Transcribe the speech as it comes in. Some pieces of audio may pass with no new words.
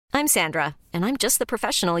I'm Sandra, and I'm just the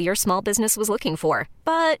professional your small business was looking for.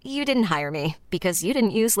 But you didn't hire me because you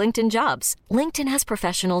didn't use LinkedIn Jobs. LinkedIn has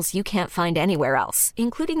professionals you can't find anywhere else,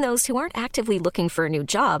 including those who aren't actively looking for a new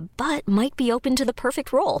job, but might be open to the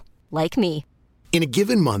perfect role, like me. In a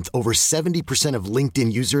given month, over 70% of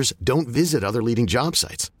LinkedIn users don't visit other leading job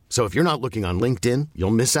sites. So if you're not looking on LinkedIn,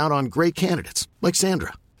 you'll miss out on great candidates like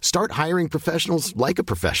Sandra. Start hiring professionals like a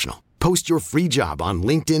professional. Post your free job on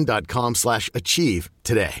linkedin.com/achieve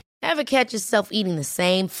today. Ever catch yourself eating the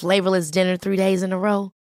same flavorless dinner 3 days in a row?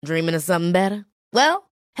 Dreaming of something better? Well,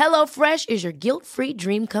 HelloFresh is your guilt-free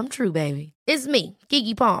dream come true, baby. It's me,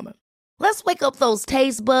 Keke Palmer. Let's wake up those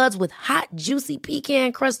taste buds with hot, juicy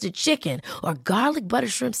pecan-crusted chicken or garlic butter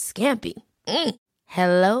shrimp scampi.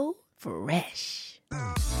 Hello Fresh.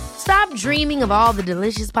 Stop dreaming of all the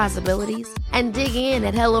delicious possibilities and dig in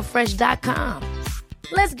at HelloFresh.com.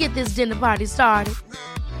 Let's get this dinner party started.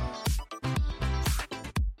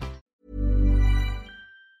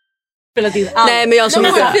 Nej, men jag som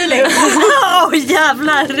jävlar.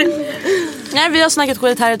 Nej, vi har snackat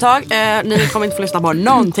skit här ett tag. Ni kommer inte få lyssna på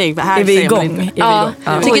någonting. Här är vi igång? Ja.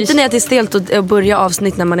 Tycker inte ni att det är stelt att börja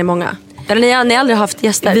avsnitt när man är många? Eller ni har aldrig haft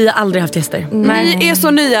gäster? Vi har aldrig haft gäster. Ni är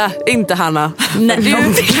så nya, inte Hanna. Nej, du är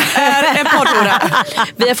en poddhora.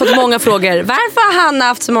 Vi har fått många frågor. Varför har Hanna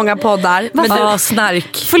haft så många poddar? Men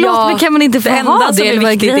snark. Förlåt, men kan man inte få det ha enda som är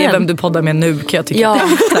viktigt är vem du poddar med nu, kan jag tycka. Ja,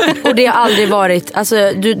 och det har aldrig varit, alltså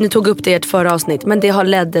ni tog upp det i ett förra avsnitt, men det har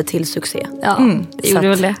ledde till succé. Ja, det gjorde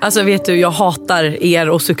väl det. Alltså vet du, jag hatar er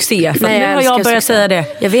och succé. För nu har jag börjat säga det.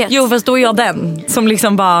 Jag vet. Jo, fast då är jag den som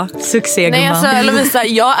liksom bara succé. Nej, alltså Lovisa,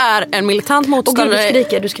 jag är en militant motståndare.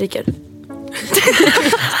 Du skriker.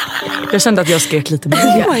 Jag kände att jag skrek lite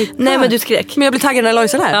mer. Nej, men du skrek. Men jag blir taggad när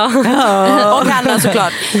Lojsa är här. Ja. Och Hanna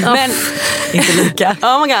såklart. Men inte lika.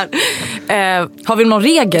 Oh my god. Har vi någon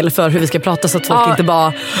regel för hur vi ska prata så att folk inte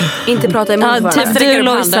bara inte prata emot varandra? Typ du,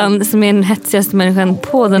 Lojsan, som är den hetsigaste människan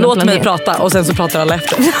på den Låt planet. mig prata och sen så pratar alla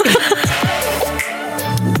efter.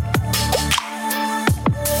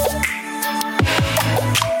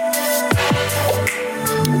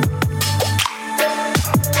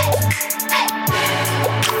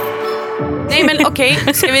 Nej, men okej,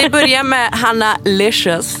 ska vi börja med Hanna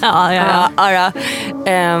Licious? Ja.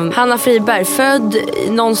 Hanna Friberg, född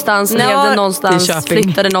någonstans, levde någonstans,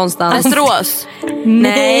 flyttade någonstans. Västerås?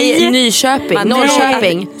 Nej, Nyköping.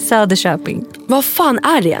 Norrköping. Söderköping. Vad fan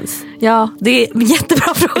är det ens? Ja, det är en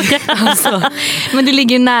jättebra fråga. Alltså. Men det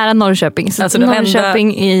ligger ju nära Norrköping. Så alltså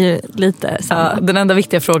Norrköping är ju lite samma. Den enda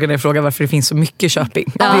viktiga frågan är frågan varför det finns så mycket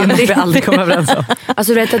Köping. Det är något vi aldrig kommer överens om.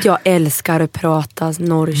 Alltså du vet att jag älskar att prata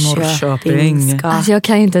Norrköpingska. Alltså jag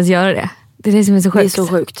kan ju inte ens göra det. Det är det som är så sjukt. Det är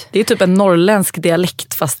så sjukt. Det är typ en norrländsk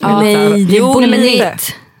dialekt fast med nej, det är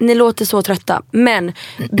bonligt. Ni låter så trötta. Men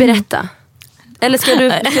berätta. Eller ska du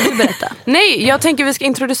berätta? Nej, jag tänker vi ska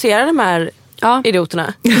introducera de här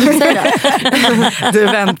idioterna. Säg det. Du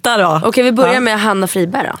väntar då. Okej, vi börjar med Hanna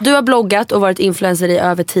Friberg då. Du har bloggat och varit influencer i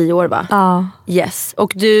över 10 år, va? Ja. Yes.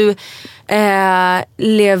 Och du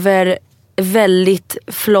lever väldigt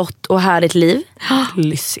flott och härligt liv.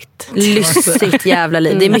 Lyssigt jävla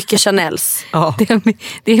liv. Det är mycket Chanels. Ja. Det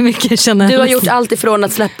är mycket Chanels. Du har gjort allt ifrån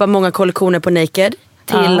att släppa många kollektioner på Naked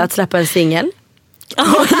till att släppa en singel.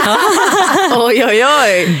 Oj.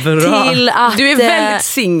 Bra. Till att du är väldigt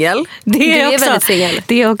singel. Det är väldigt singel.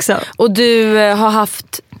 Det också. Och du har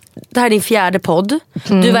haft, det här är din 4:e podd.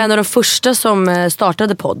 Du var en av de första som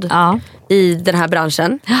startade podd i den här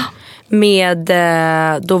branschen. Med,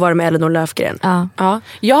 då var det med Elinor Löfgren. Ja.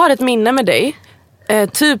 Jag har ett minne med dig.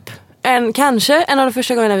 Typ kanske en av de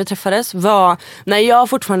första gångerna vi träffades var när jag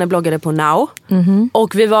fortfarande bloggade på Now.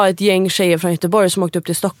 Och vi var ett gäng tjejer från Göteborg som åkte upp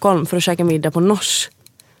till Stockholm för att käka middag på Nors.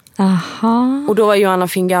 Aha. Och då var Johanna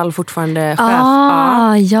Fingal fortfarande chef.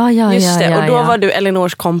 Just det. Och då var du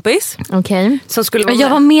Elinors kompis. Okej. Som skulle vara jag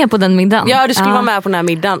var med på den middagen. Ja, du skulle vara med på den här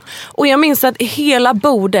middagen. Och jag minns att hela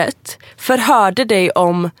bordet förhörde dig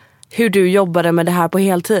om hur du jobbade med det här på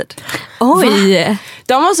heltid. Oj. Va?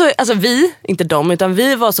 De var så, alltså inte de, utan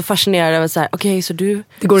vi var så fascinerade över så här, okej, så du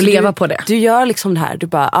det går att leva du, på det. Du gör liksom det här. Du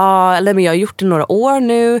bara, eller men jag har gjort det några år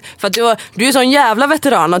nu. För att du är sån jävla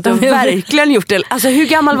veteran att du har verkligen gjort det. Alltså hur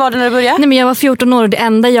gammal var du när du började? Nej, men jag var 14 år och det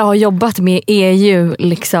enda jag har jobbat med är ju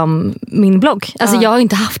liksom min blogg. Alltså jag har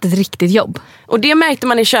inte haft ett riktigt jobb. Och det märkte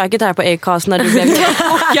man i köket här på Acast när du blev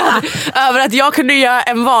chockad över att jag kunde göra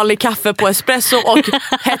en vanlig kaffe på espresso och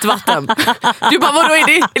hett vatten. Du bara, vadå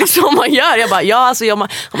är det så man gör? Jag bara, ja alltså har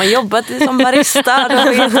man jobbat som barista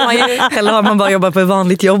då vet man ju. Eller har man bara jobbat på ett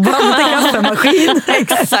vanligt jobb med kaffemaskin.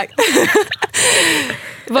 Exakt.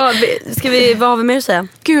 Vad har vi mer att säga?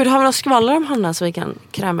 Gud, har vi några skvaller om Hanna så vi kan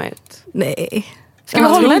kräma ut? Nej. Ska vi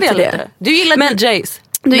hålla det inte lite? Du gillar DJs.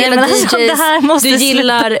 Du gillar alltså, DJs, det här måste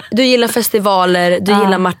du gillar festivaler, du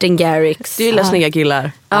gillar Martin Garrix. Du gillar snygga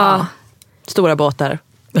killar. Ja. Stora båtar.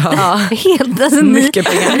 Helt, alltså, Mycket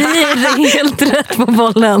pengar. Ni är helt rätt på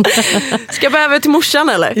bollen. Ska jag över till morsan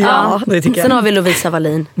eller? Ja, det tycker Sen jag. har vi Lovisa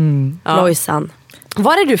Wallin, Lojsan.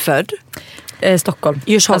 Var är du född? Stockholm.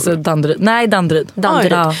 Djursholm. Alltså Danderyd. Nej, Danderyd.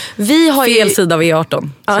 Danderyd. Ja. Vi har ju, Fel sida av E18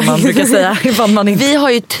 som man brukar säga. Ifall man inte... vi har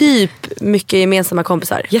ju typ mycket gemensamma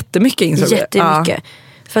kompisar. Jättemycket insåg jag. Jättemycket.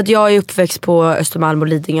 För att jag är uppväxt på Östermalm och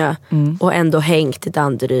Lidingö och ändå hängt i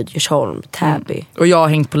Danderyd, Djursholm, Täby. Och jag har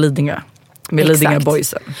hängt på Lidingö. Med Exakt. Lidingö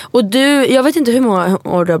boysen. Och du, jag vet inte hur många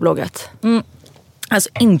år du har bloggat. Alltså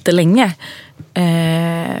inte länge.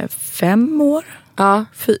 5 år? Ja,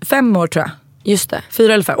 5 år tror jag. just det.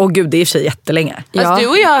 4 eller 5. Åh gud, det är i och för sig jättelänge. Ja. Alltså, du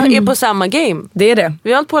och jag är på samma game. Det är det.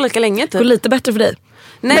 Vi har hållit på lika länge Går typ. lite bättre för dig.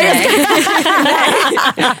 Nej.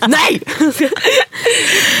 Nej.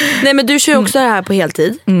 Nej men du kör ju också det här på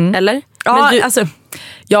heltid, eller? Ja, Men du, alltså...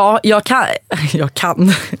 Ja, jag kan.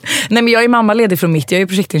 Nej, men jag är mammaledig från mitt. Jag är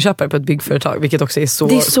projektinköpare på ett byggföretag, vilket också är så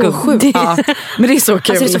Det är så skumt. sjukt. Ja, men det är så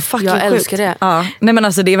kul. Alltså, det är så fucking Jag sjukt. älskar det. Ja, nej men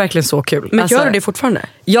alltså det är verkligen så kul. Men alltså, gör du det fortfarande?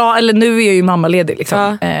 Ja, eller nu är jag ju mammaledig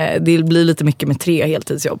liksom. Ja. Det blir lite mycket med 3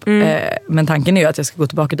 heltidsjobb. Men tanken är ju att jag ska gå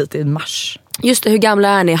tillbaka dit i mars. Just det, hur gamla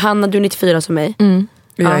är ni? Hanna, du är 94 som mig.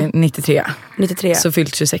 Och jag är 93. 93. Så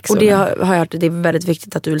fyllt 26. Och det har jag hört, det är väldigt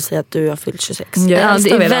viktigt att du vill säga att du har fyllt 26. Jag Ja,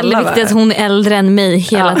 älskar det är väl väldigt alla, viktigt va? att hon är äldre än mig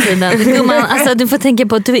hela tiden. Gumman, alltså, du får tänka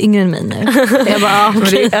på att du är yngre än mig nu. Jag bara, Men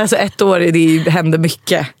det, alltså 1 år, det händer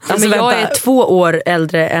mycket. Alltså, men jag vänta. är 2 år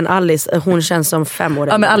äldre än Alice. Hon känns som 5 år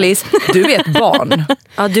äldre. Ja men Alice, du är ett barn.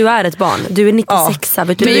 Ja, du är ett barn. Du är 96.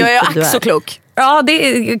 Vet du Men jag hur är liten du ack så klok. Ja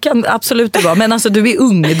det kan absolut det vara. Men alltså du är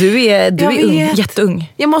ung. Du är ung, vet.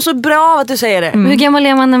 jätteung. Jag mår så bra av att du säger det. hur gammal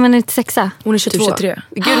är man när man är 96? Hon är 22. 23.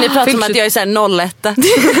 Gud, ni pratar om att jag är såhär 01. Det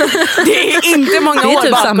är inte många Det år är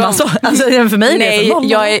typ bakom. samma sak. Alltså, för mig är det Nej, så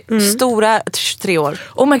 00. jag är stora 23 år.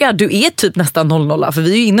 Oh my god, du är typ nästan 00. För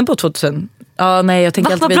vi är ju inne på 2000. Ja nej jag tänker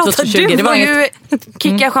Va, alltid vad vid pratar 2020. du? Det var Du inget...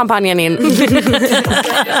 kickar champagnen in.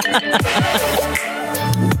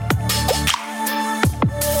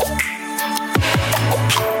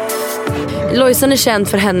 Lojsan är känd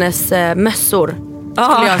för hennes mössor,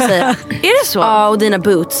 skulle jag säga. Är det så? Ja, och dina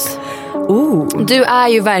boots. Du är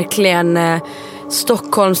ju verkligen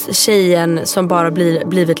Stockholms tjejen som bara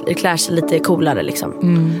klär sig lite coolare liksom.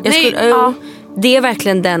 Jag Nej, skulle, ja. Det är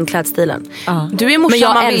verkligen den klädstilen. Du är Men morsan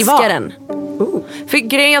jag man vill älskar vara. den. För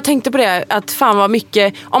grejen, jag tänkte på det, att fan vad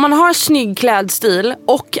mycket, om man har en snygg klädstil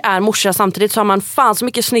och är morsa samtidigt, så har man fan så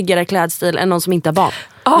mycket snyggare klädstil än någon som inte har barn.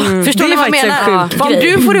 Förstår det ni är vad jag faktiskt en menar? sjuk För om grej.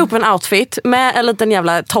 du får ihop en outfit med en liten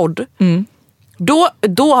jävla Todd,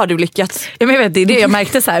 då har du lyckats. Ja, men jag vet, det är det jag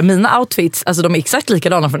märkte så här. Mina outfits, alltså de är exakt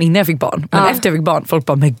likadana från innan jag fick barn. Men efter jag fick barn, folk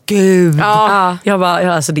bara, men gud. Ja. Jag bara,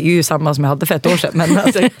 ja, alltså det är ju samma som jag hade för 1 år sedan. Men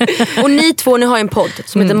alltså, Och ni två, ni har en podd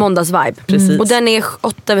som heter Måndagsvibe. Precis. Och den är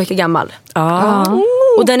 8 veckor gammal. ja.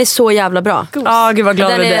 Och den är så jävla bra. Ja, gud vad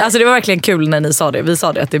glad Den jag blev. är- Alltså det var verkligen kul när ni sa det. Vi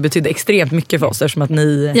sa det att det betydde extremt mycket för oss eftersom att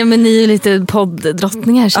ni Ja men ni är ju lite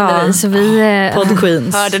podddrottningar känner vi. Så vi,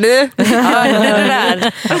 poddqueens. Hörde ni? Hörde ni det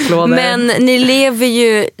där? Applåder. Men ni lever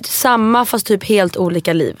ju samma fast typ helt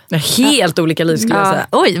olika liv. Helt olika liv skulle jag säga.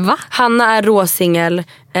 oj va? Hanna är råsingel,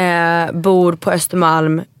 bor på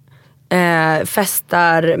Östermalm,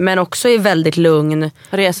 festar men också är väldigt lugn.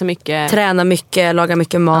 Reser mycket. Tränar mycket, lagar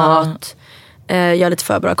mycket mat. Jag har lite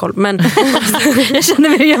för bra koll. Men Jag känner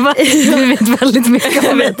mig, jag bara, du vet väldigt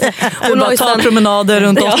mycket om det. Du bara tar promenader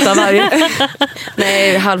runt 8 varje.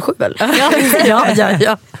 nej, 6:30 väl?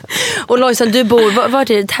 ja. Och Lojsan, du bor, vart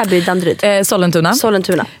är det? Täby, Danderyd? Sollentuna.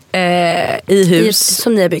 Sollentuna. I hus.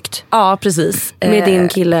 Som ni har byggt. Ja, precis. Med din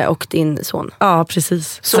kille och din son. Ja,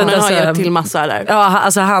 precis. Sonen Så att har hjälpt till massa där. Ja,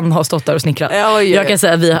 alltså han har stått där och snickrat. Oj. Jag kan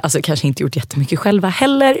säga att vi har alltså, kanske inte gjort jättemycket själva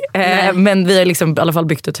heller. Men vi har liksom i alla fall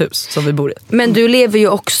byggt ett hus som vi bor i. Men du lever ju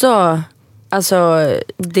också alltså,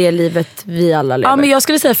 det livet vi alla lever. Ja, men jag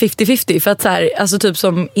skulle säga 50-50. För att så här, alltså typ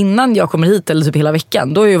som innan jag kommer hit eller typ hela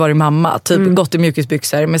veckan, då har jag ju varit mamma. Typ gått i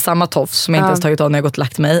mjukisbyxor med samma tofs som jag inte ens tagit av när jag gått och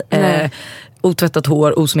lagt mig. Otvättat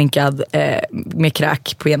hår, osminkad, med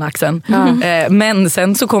kräk på ena axeln. Men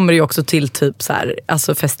sen så kommer det ju också till typ så här,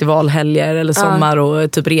 alltså festivalhelger eller sommar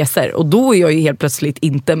och typ resor. Och då är jag ju helt plötsligt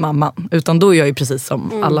inte mamman, utan då är jag ju precis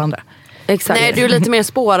som alla andra. Exakt. Nej, du är lite mer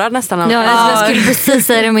spårad nästan. Ja, jag skulle precis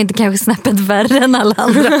säga det, om inte kanske snäppet värre än alla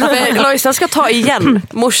andra. För Lojsan ska ta igen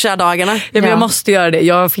morsadagarna. Ja, men jag måste göra det.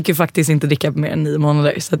 Jag fick ju faktiskt inte dricka mer än 9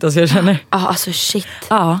 månader. Så att alltså, jag känner... Alltså shit.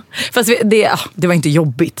 Ja, fast det var inte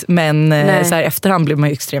jobbigt. Men så här, efterhand blev man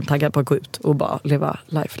ju extremt taggad på att gå ut och bara leva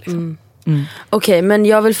life. Liksom. Okej, men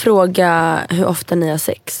jag vill fråga hur ofta ni har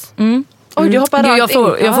sex. Oj, du hoppar jag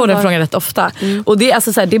får den frågan rätt ofta. Och det,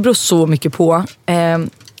 alltså, så här, det beror så mycket på.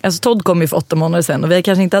 Alltså Todd kom ju för 8 månader sedan och vi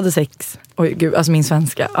kanske inte hade sex. Oj gud, alltså min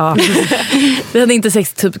svenska. Vi hade inte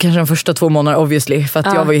sex typ kanske de första 2 månaderna obviously. För att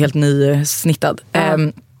jag var ju helt nysnittad.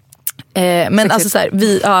 Men sexigt. Alltså så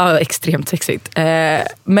här, extremt sexigt.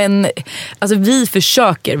 Men alltså vi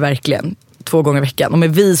försöker verkligen 2 gånger i veckan. Och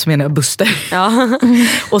med vi så menar jag Buster.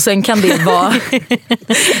 Och sen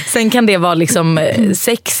kan det vara liksom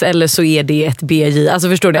sex eller så är det ett BJ. Alltså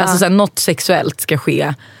förstår du? Alltså så här, något sexuellt ska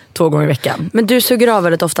ske 2 gånger i veckan. Men du suger av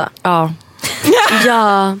väldigt ofta? Ja.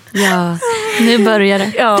 Ja. Nu börjar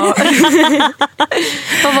det. Ja.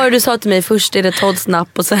 Vad var det du sa till mig? Först är det Todd snapp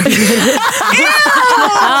och sen...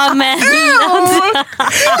 Ja, men...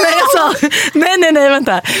 Nej, jag sa, nej,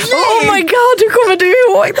 vänta. Oh my god, hur kommer du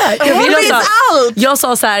ihåg det här? Jag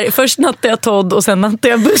sa så här, först nattade jag Todd och sen nattade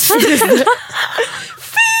jag Buster.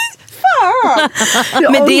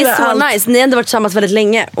 Men det är så nice. Ni har ändå varit tillsammans väldigt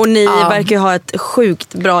länge och ni verkar ju ha ett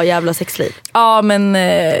sjukt bra jävla sexliv. Ja, men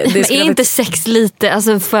det är inte sex lite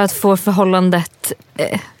alltså, för att få förhållandet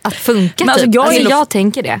att funka? Men typ. jag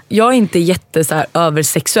tänker det. Jag är inte jätte så här,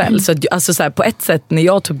 översexuell så att, alltså, så här, på ett sätt när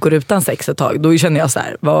jag typ går utan sex ett tag då känner jag så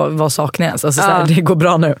här, vad saknar jag ens? Alltså, så här, det går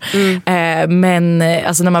bra nu. Men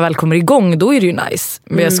alltså, när man väl kommer igång då är det ju nice.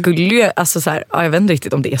 Men jag skulle ju alltså, så här, jag vet inte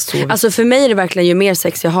riktigt om det är så. Alltså för mig är det verkligen ju mer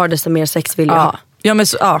sex jag har desto mer sex vill jag ha. Ja, men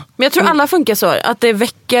jag tror alla funkar så. Att det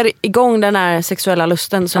väcker igång den här sexuella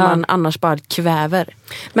lusten som man annars bara kväver.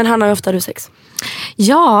 Men Hanna, hur ofta har du sex?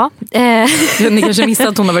 Ja. Ni kanske missade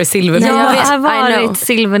att hon har varit silvernunna. Jag har varit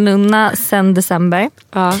silvernunna sedan december.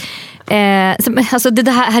 Alltså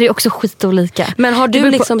det här är också skitolika. Men har du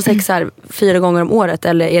liksom sex här 4 gånger om året?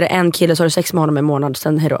 Eller är det en kille så har du sex med honom en månad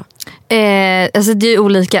sen hejdå? Alltså det är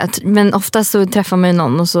olika. Men ofta så träffar man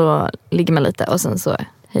någon och så ligger man lite och sen så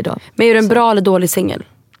hejdå. Men är du en bra eller dålig singel?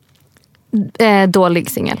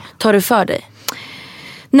 Dålig singel. Tar du för dig?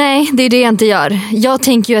 Nej, det är det jag inte gör. Jag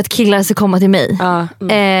tänker ju att killar ska komma till mig.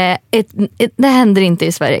 Det händer inte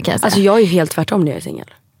i Sverige kan jag säga. Alltså jag är ju helt tvärtom när jag är singel.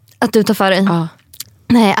 Att du tar för dig?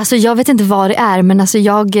 Nej, alltså jag vet inte vad det är. Men alltså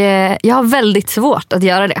jag har väldigt svårt att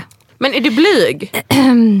göra det. Men är du blyg?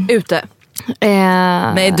 Ute?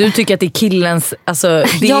 Nej, du tycker att det är killens, alltså,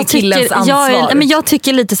 det är killens ansvar. Men jag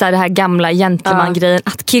tycker lite så här, det här gamla gentleman-grejen.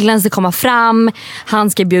 Att killen ska komma fram, han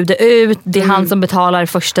ska bjuda ut, det är han som betalar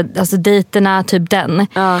första dejterna, typ den.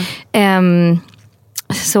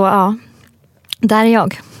 Så ja, där är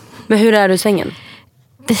jag. Men hur är du i sängen?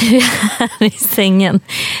 I sängen.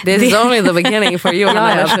 This is only the beginning for you.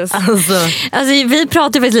 Alltså, vi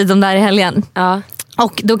pratade faktiskt lite om det här i helgen.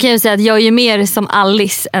 Och då kan jag säga att jag är ju mer som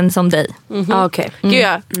Alice än som dig. Okej.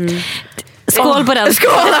 Skål på den.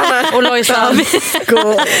 Skål Anna. Och Lojsan.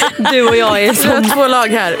 Skål. Du och jag är som 2 lag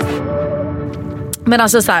här. Men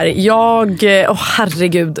alltså så här,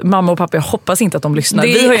 herregud, mamma och pappa, jag hoppas inte att de lyssnar.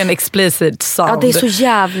 Vi har ju en explicit sound. Ja, det är så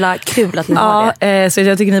jävla kul att ni har det. Så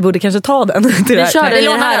jag tycker ni borde kanske ta den. Vi kör det i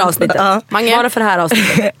det här avsnittet. Bara för det här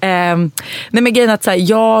avsnittet. Nej, men grejen är att så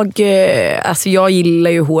här, jag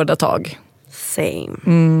gillar ju hårda tag.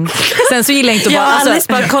 Same. Sen så gillar jag inte bara... Alice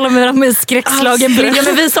bara kollar med varandra med skräckslagen blick. Ja,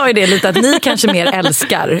 men vi sa ju det lite att ni kanske mer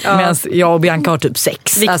älskar medan jag och Bianca har typ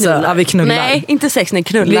sex. Vi knullar. Vi knullar. Nej, inte sex, ni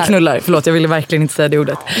knullar. Vi knullar, förlåt jag ville verkligen inte säga det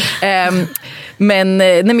ordet.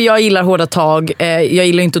 Men jag gillar hårda tag. Jag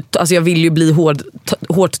gillar inte, alltså jag vill ju bli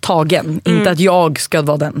hårt tagen. Inte att jag ska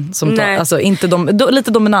vara den som tar, alltså inte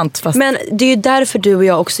lite dominant fast. Men det är ju därför du och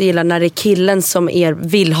jag också gillar när det är killen som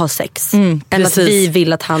vill ha sex. Än att vi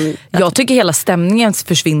vill att han... Jag tycker hela stämningen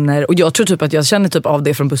försvinner och jag tror typ att jag känner typ av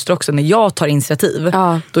det från Buster också. När jag tar initiativ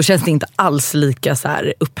då känns det inte alls lika så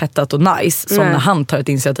här upphettat och nice som när han tar ett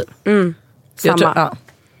initiativ. Samma.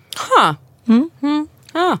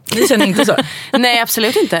 Ni känner inte så? Nej,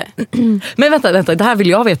 absolut inte. Men vänta, det här vill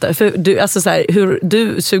jag veta. För du, alltså så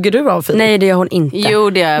här, suger du av Filip? Nej, det gör hon inte. Jo,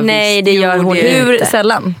 det gör Nej, det gör hon inte. Hur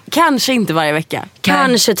sällan? Kanske inte varje vecka.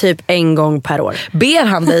 Kanske typ 1 gång per år. Ber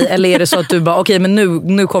han dig eller är det så att du bara okej, men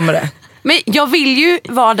nu kommer det? Men jag vill ju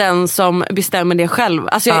vara den som bestämmer det själv.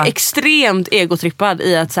 Alltså jag är extremt egotrippad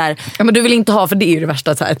i att så här, ja, men du vill inte ha, för det är ju det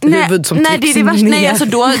värsta, så här, ett huvud som nej, det är det värsta. Nej, alltså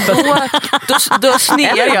då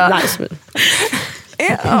snear jag.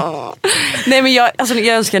 Nej, men jag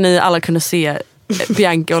önskar ni alla kunde se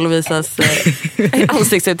Bianca och Lovisas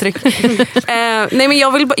ansiktsuttryck. Nej, men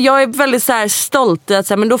jag är väldigt så här stolt i att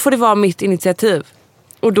så här, men då får det vara mitt initiativ.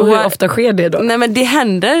 Och hur ofta sker det då? Nej, men det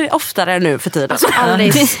händer oftare nu för tiden.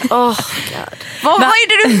 Alice. Vad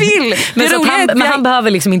är det du vill? Men, så att han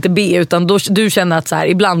behöver liksom inte be, utan du känner att så här,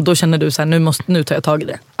 ibland då känner du så här, nu tar jag tag i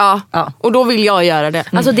det. Ja, och då vill jag göra det.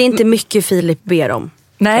 Alltså det är inte mycket Filip ber om.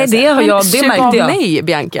 Nej, det märkte jag. Mig,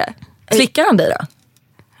 Bianca. Klickar han dig då?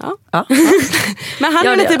 Ja. Men han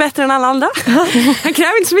är lite bättre än alla andra. Han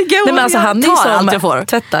kräver inte så mycket. Nej, men alltså, han är som allt jag får.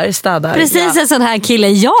 tvättar, städar. Precis en sån här kille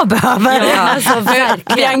jag behöver. Alltså,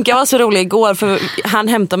 Bianca var så rolig igår för han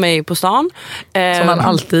hämtar mig på stan. Som han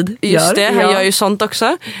alltid gör. Just det, han gör ju sånt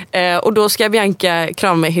också. Och då ska Bianca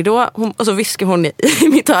krama mig, hejdå. Och så viskar hon i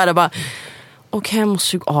mitt öra bara, okej, jag måste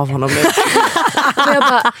suga av honom nu. Och jag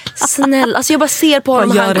bara, snälla, alltså jag bara ser på honom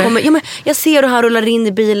och han kommer, ja, men jag ser hur han rullar in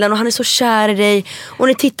i bilen och han är så kär i dig och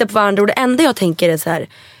ni tittar på varandra och det enda jag tänker är så här: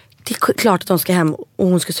 det är klart att de ska hem och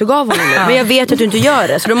hon ska suga av honom nu. Men jag vet att du inte gör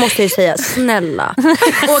det, så då måste jag säga, snälla,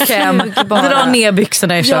 åk hem, dra ner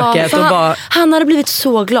byxorna i köket och bara... Han hade blivit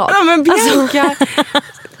så glad. Ja, men Bianca,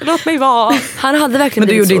 låt mig vara. Han hade verkligen.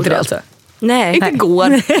 Men du blivit gjorde så inte glad. det alltså? Nej. Inte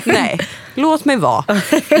går. Nej. Låt mig vara.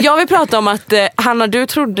 Jag vill prata om att Hanna, du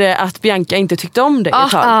trodde att Bianca inte tyckte om dig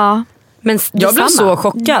ett tag. Ja. Men jag blev så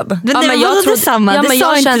chockad. Men jag trodde samma. Ja, det men sa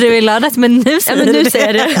jag inte kände... du i lördags, men nu säger du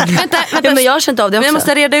det. Vänta. Ja, men jag har känt av det också. Men jag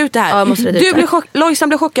måste reda ut det här. Ja, jag måste reda ut du blev Lojsan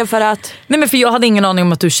blev chockad för att... Nej, men för jag hade ingen aning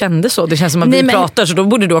om att du kände så. Det känns som att vi pratar, så då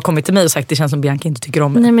borde du ha kommit till mig och sagt det känns som Bianca inte tycker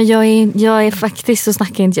om mig. Nej, men jag är faktiskt, så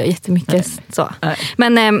snackar inte jag jättemycket. Så. Nej.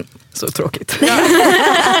 Men... så tråkigt. Du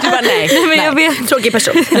bara nej. Men jag vet. Tråkig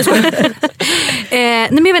person. Nej,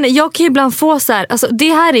 men jag vet inte, jag kan ju ibland få så här, alltså det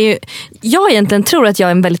här är ju, jag egentligen tror att jag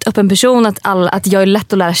är en väldigt öppen person, att jag är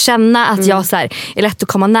lätt att lära känna, att jag så här, är lätt att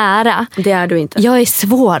komma nära. Det är du inte. Jag är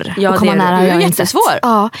svår att komma nära. Du är jättesvår.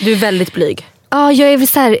 Ja. Du är väldigt blyg. Ja, jag är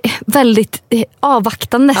så här, väldigt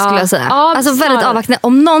avvaktande skulle jag säga. Ja, alltså väldigt avvaktande.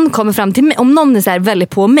 Om någon kommer fram till mig, om någon är så här väldigt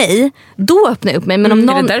på mig, då öppnar jag upp mig. Men om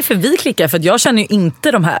någon... Är det därför vi klickar? För att jag känner ju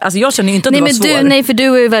inte de här, alltså jag känner ju inte att nej, du var svår. Nej, för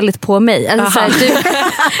du är ju väldigt på mig. Alltså, så här,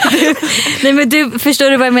 nej, men du, förstår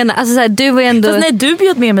du vad jag menar? Alltså, så här, du var ändå... Fast nej, du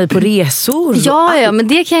bjöd med mig på resor. Ja, men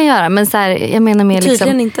det kan jag göra. Men så här, jag menar mer liksom...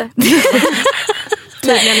 Tydligen inte.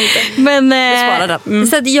 Men Mm.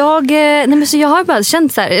 så att jag har bara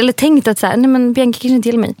känt så här, eller tänkt att så här, nej men Bianca kanske inte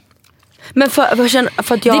gillar mig. Men för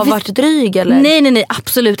att jag har varit dryg eller? Nej,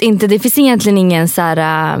 absolut inte. Det finns egentligen ingen så här,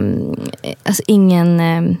 alltså ingen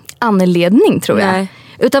anledning tror jag. Nej.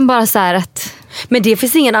 Utan bara så här att... Men det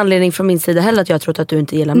finns ingen anledning från min sida heller att jag tror att du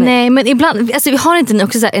inte gillar mig. Nej, men ibland, alltså vi har inte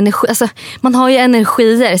också så här energi, alltså man har ju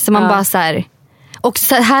energier så man bara så här. Och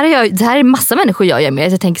så här det här är massa människor jag gör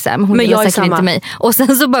med. Jag tänker så här, men hon gillar säkert inte mig. Och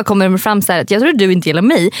sen så bara kommer det fram så här att jag tror att du inte gillar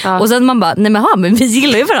mig. Och sen man bara, nej men vi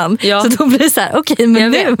gillar ju varandra. Så då blir det så här, okej,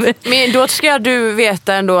 men nu. Men då ska du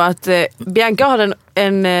veta ändå att Bianca har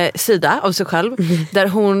en sida av sig själv där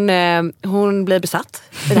hon blir besatt.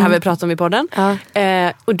 Det här vi pratar om i podden.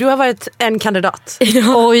 Och du har varit en kandidat.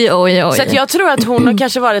 Oj. Så att jag tror att hon har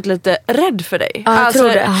kanske varit lite rädd för dig. Ja, jag tror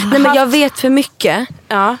det. Nej, men jag vet för mycket.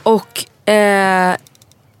 Och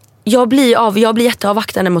jag blir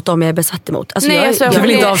jätteavvaktande mot dem jag är besatt emot. Alltså, jag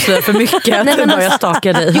vill inte avslöja för mycket. Nej, men jag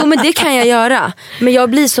stakar dig. Jo, men det kan jag göra. Men jag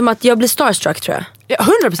blir starstruck tror jag.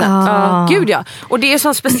 100%. Gud ja. Och det är en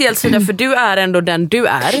sån speciell sida för du är ändå den du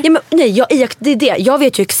är. Ja, men, nej, det är det. Jag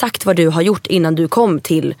vet ju exakt vad du har gjort innan du kom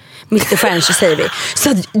till Mr. French, säger vi. Så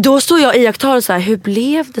då står jag och iakttar så här, hur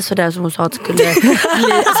blev det så där som hon sa att det skulle bli?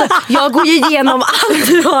 Alltså, jag går ju igenom allt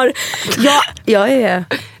du har. Jag är...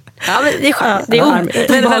 Ja, men det är skönt. Det är charmigt.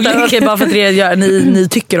 Men vänta, okej, bara för att ni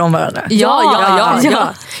tycker om varandra. Ja.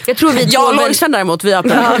 Jag tror vi och Lojsan däremot, vi har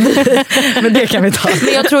men det kan vi ta.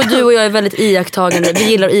 Men jag tror du och jag är väldigt iakttagande. Vi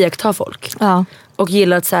gillar att iaktta folk. Ja. Och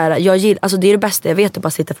gillar att så här, alltså det är det bästa jag vet, att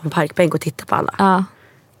bara sitta på en parkbänk och titta på alla. Ja.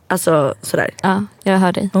 Alltså sådär. Ja, jag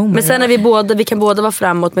hör dig. Men sen är vi kan båda vara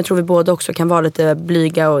framåt, men jag tror vi båda också kan vara lite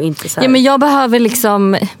blyga och inte så här. Ja, men jag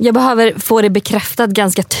behöver få det bekräftat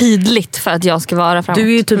ganska tydligt för att jag ska vara framåt. Du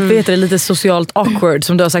är ju typ lite socialt awkward,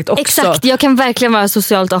 som du har sagt också. Exakt, jag kan verkligen vara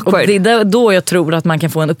socialt awkward. Och det är då jag tror att man kan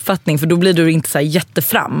få en uppfattning, för då blir du inte så här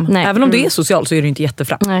jättefram. Nej. Även om du är social så är du inte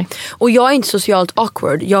jättefram. Nej. Och jag är inte socialt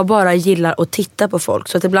awkward. Jag bara gillar att titta på folk.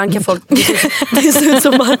 Så att ibland kan folk det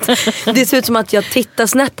ser ut som att jag tittar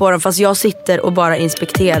snett på dem, fast jag sitter och bara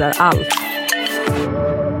inspekterar allt.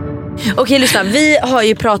 Okej, lyssna. Vi har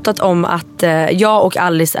ju pratat om att jag och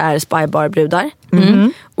Alice är spybar-brudar.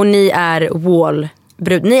 Och ni är wall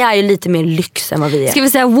brud. Ni är ju lite mer lyx än vad vi är. Ska vi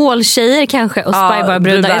säga wall-tjejer kanske och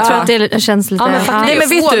spybar-brudar? Jag tror att det känns lite... Nej men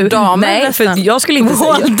vet du, nej för jag skulle inte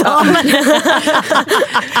säga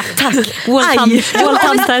Tack.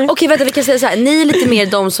 Wall-tanter. Okej vänta, vi kan säga så här. Ni är lite mer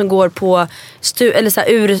de som går på eller så här,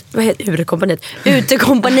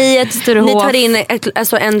 utekompaniet. Ni tar in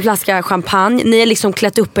en flaska champagne. Ni är liksom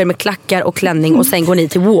klätt upp er med klackar och klänning och sen går ni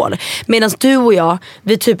till Wall. Medan du och jag,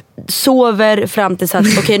 vi typ sover fram till så att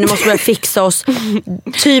okej, nu måste vi fixa oss.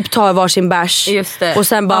 Typ tar varsin bärs och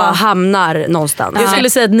sen bara hamnar någonstans. Jag skulle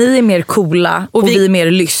säga att ni är mer coola och vi är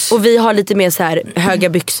mer lyss. Och vi har lite mer så här höga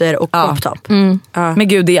byxor och crop top. Men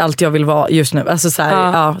gud, det är allt jag vill vara just nu. Alltså, så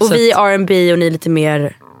här, och vi är R&B och ni är lite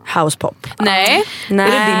mer housepop. Nej. Är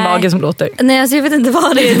det din mage som låter? Nej, alltså jag vet inte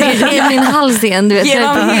vad det är. Det är min hals igen. Du vet.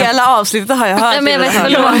 Genom hela avsnittet har jag hört. Nej, men jag vet,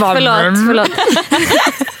 förlåt.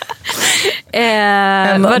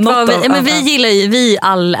 Men vi gillar ju, vi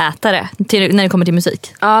allätare när det kommer till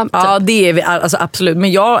musik. Ja, det är vi alltså, absolut.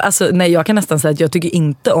 Men jag kan nästan säga att jag tycker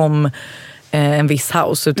inte om en viss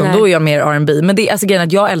house, utan då är jag mer R&B. Men det är alltså grejen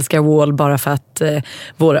att jag älskar Wall bara för att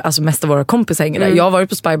mest av våra kompisar hänger där. Jag har varit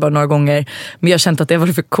på Spybar några gånger, men jag har känt att det har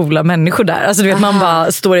varit för coola människor där. Alltså du vet, man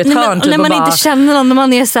bara står i ett hörn typ, när man inte känner någon, när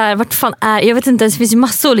man är så här, vart fan är, jag vet inte, det finns ju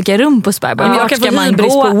massa olika rum på Spybar. Men jag kan få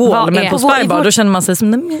hybris på Wall, men på Spybar då känner man sig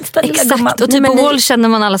som den minsta lilla gumman. Exakt, och typ på Wall känner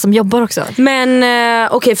man alla som jobbar också. Men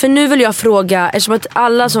okej, för nu vill jag fråga, eftersom att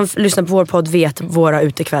alla som lyssnar på vår podd vet våra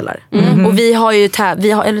utekvällar. Och vi har ju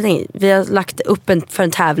vi har lagt upp för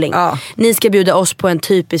en tävling. Ni ska bjuda oss på en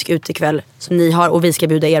typisk utekväll som ni har, och vi ska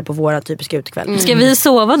bjuda er på våra typiska utekväll. Ska vi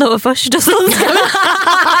sova då först och sen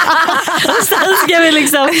ska vi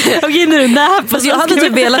liksom okej nu fast jag hade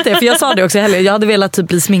typ velat det, för jag sa det också heller. Jag hade velat typ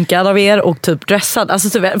bli sminkad av er och typ dressad. Alltså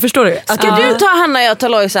typ, förstår du? Ska du ta Hanna, jag tar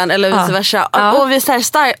Lojsan eller vice versa? Och vi säger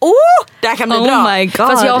starkt. Det här kan bli bra. My God.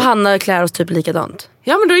 Fast jag och Hanna klär oss typ likadant.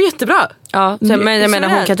 Ja, men då är det jättebra. Ja, så, men jag menar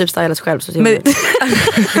hon kan typ styla sig själv så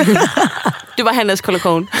du var hennes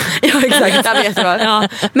kollektion. Ja, exakt. Jag vet det.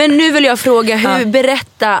 Men nu vill jag fråga,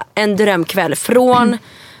 berätta en drömkväll från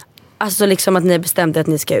alltså liksom att ni bestämde att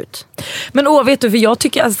ni ska ut. Men vet du, för jag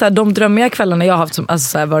tycker alltså, de drömmiga kvällarna jag har haft som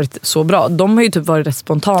alltså, varit så bra, de har ju typ varit rätt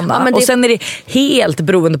spontana. Och sen är det helt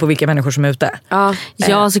beroende på vilka människor som är ute.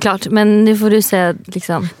 Ja, såklart. Men nu får du säga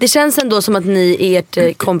liksom. Det känns ändå som att ni är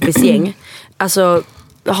ert kompisgäng. Alltså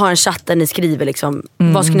har en chatt där ni skriver liksom,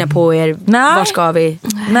 vad ska ni ha på er? Nej. Var ska vi?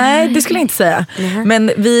 Nej, det skulle jag inte säga.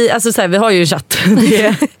 Men vi, alltså så här, vi har ju en chatt.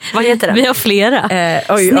 Vad heter det? Vi har flera.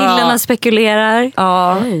 Snillarna spekulerar.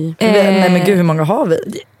 Nej men gud, hur många har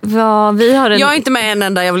vi? Vi har jag är inte med en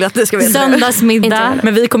enda, jag vill att det ska veta. Söndagsmiddag.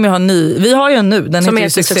 Men vi kommer ju ha en ny. Vi har ju en nu, den heter ju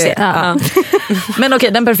succé. Men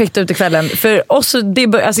okej, den perfekta utekvällen. För oss,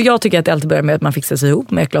 alltså jag tycker att det alltid börjar med att man fixar sig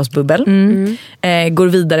ihop med ett glas bubbel. Går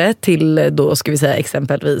vidare till, då ska vi säga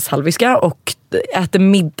exempelvis halviska, och äter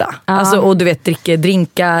middag. Alltså, och du vet, dricker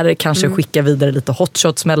drinkar, kanske skickar vidare lite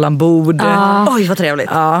hotshots mellan bord. Oj, vad trevligt.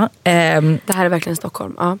 Det här är verkligen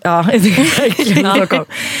Stockholm. Ja, det är verkligen Stockholm.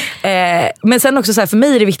 Men sen också så här, för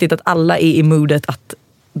mig är det viktigt att alla är i modet att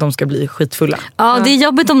de ska bli skitfulla. Ja, det är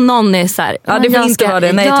jobbigt om någon är så här. Ja, det får inte vara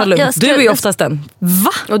det. Nej, ta lugnt. Du är ju oftast den.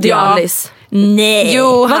 Va? Och det är Alice. Nej.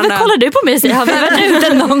 Jo, varför kollar du på mig? Har vi varit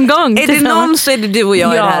ute någon gång? Är det någon så är det du och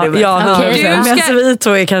jag i det här rummet. Ja, okay. Men så vi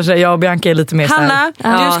två är kanske, jag och Bianca är lite mer Hanna,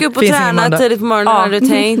 du ska upp och träna tidigt på morgonen, har du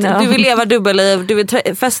tänkt. Du vill leva dubbelliv, du vill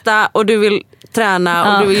festa och du vill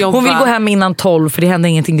träna och du vill jobba. Hon vill gå hem innan 12 för det händer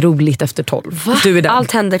ingenting roligt efter 12. Du är den.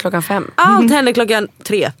 Allt händer klockan 5. Allt händer klockan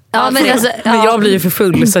 3. Men jag blir ju för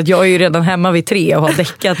full så att jag är ju redan hemma vid 3 och har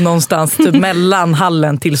däckat någonstans typ mellan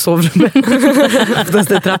hallen till sovrummet.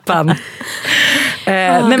 Oftast i trappan.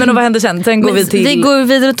 Nej men vad händer sen? Sen går vi till... Vi går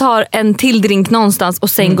vidare och tar en till drink någonstans och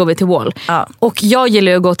sen går vi till Wall. Och jag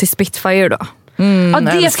gillar att gå till Spitfire då.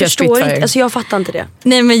 Det förstår jag inte. Alltså jag fattar inte det.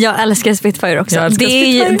 Nej men jag älskar Spitfire också.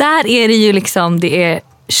 Där är det ju liksom, det är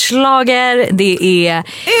schlager, det är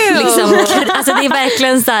liksom, alltså det är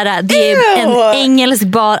verkligen så här, det är en engelsk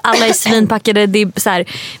bar, alla är svinpackade, det är så här,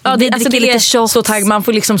 det är lite shots. Så tagg, man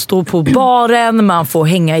får liksom stå på baren, man får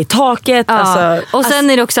hänga i taket. Och sen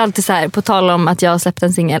är det också alltid så här, på tal om att jag har släppt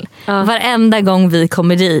en singel. Varenda gång vi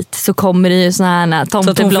kommer dit så kommer det ju såna här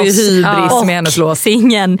tomtebloss hybris med hennes låt.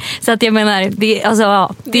 Singeln. Så att jag menar, det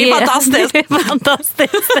är fantastiskt. Det är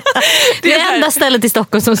fantastiskt. Det är enda stället i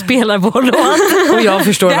Stockholm som spelar vår låt. Och jag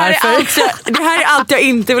förstår det här är allt jag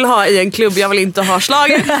inte vill ha i en klubb. Jag vill inte ha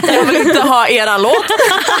slager. Jag vill inte ha era låt.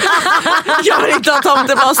 Jag vill inte ha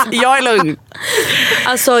tomtebloss. Jag är lugn.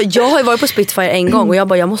 Alltså jag har ju varit på Spitfire en gång och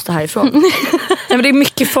jag måste härifrån. Nej, men det är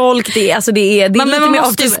mycket folk, det är lite mer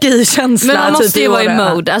afterski-känsla. Men man måste ju vara i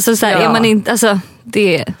mode. Alltså, så här, är man inte, alltså,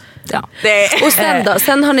 det är... Ja. Och sen då?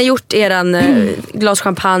 Sen har ni gjort eran glas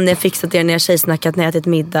champagne, fixat er, ni har tjejsnackat, ni har ätit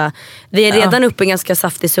middag. Vi är redan uppe i en ganska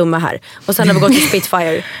saftig summa här. Och sen har vi gått till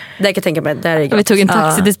Spitfire. Där kan jag tänka mig, där är det gott. Vi tog en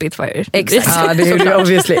taxi till Spitfire. Exakt. Ja, det gjorde vi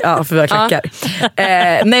obviously. Ja, för vi har klackar.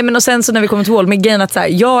 Nej, men och sen så när vi kommer till Wall, med grejen att så här,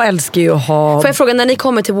 jag älskar ju att ha... Får jag fråga, när ni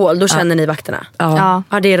kommer till Wall, då känner ni vakterna? Ja.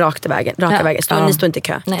 Ja, det är raka vägen. Ni står inte i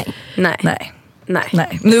kö? Nej.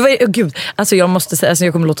 Nu var gud, alltså jag måste säga, alltså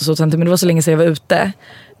jag kommer låta så töntig, men det var så länge sedan jag var ute.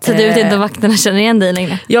 Så du vet inte om vakterna känner igen dig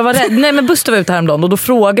längre? Jag var rädd. Nej, men Buster var ute häromdagen och då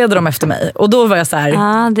frågade de efter mig. Och då var jag så här,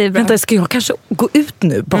 det är bra. vänta, ska jag kanske gå ut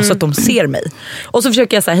nu bara så att de ser mig? Och så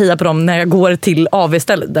försöker jag så här heja på dem när jag går till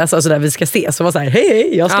AV-stället där vi ska ses. Så var så här,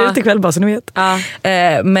 hej, jag ska ut ikväll bara så ni vet.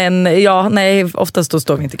 Men oftast då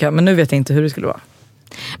står vi inte i kö. Men nu vet jag inte hur det skulle vara.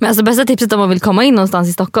 Men alltså bästa tipset om man vill komma in någonstans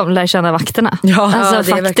i Stockholm, lär känna vakterna.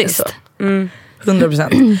 Alltså det är faktiskt.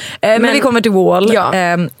 100%. Men vi kommer till Wall.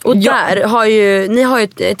 Och där har ju ni har ju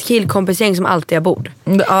ett killkompisgäng som alltid har bord.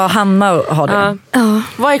 Ja, Hanna har det.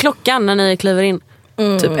 Vad är klockan när ni kliver in?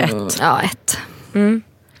 Typ 1. Ja, 1.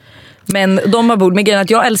 Men de har bord. Med grejen att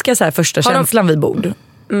jag älskar så här första känslan vid bord.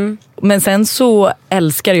 Men sen så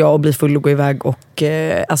älskar jag att bli full och gå iväg och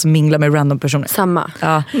alltså mingla med random personer. Samma.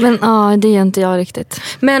 Ja. Men det gör inte jag riktigt.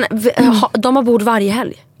 Men de har bord varje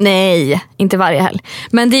helg? Nej, inte varje helg.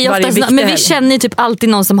 Men det är oftast, men vi känner ju typ alltid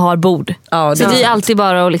någon som har bord. Ja, så det är alltid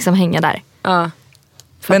bara att liksom hänga där. Ja.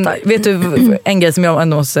 Men vet du, en grej som jag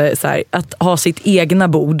ändå måste säga, att ha sitt egna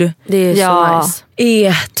bord, det är så nice.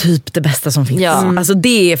 Är typ det bästa som finns. Alltså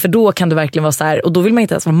det är, för då kan det verkligen vara så här, och då vill man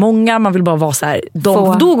inte ens vara många, man vill bara vara så här,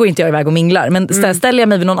 då går inte jag iväg och minglar. Men ställer jag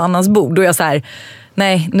mig vid någon annans bord, då är jag så här,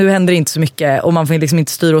 nej, nu händer det inte så mycket och man får liksom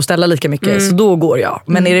inte styra och ställa lika mycket, så då går jag.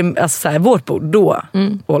 Men är det alltså så här, vårt bord, då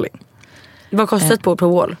all in. Vad kostar ett bord på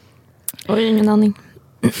Wall? Oj, ingen aning.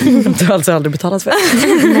 Du har alltså aldrig betalat för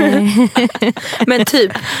Nej. Men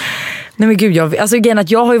typ. Nej men gud, alltså grejen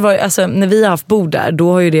att jag har ju varit, alltså när vi har haft bord där,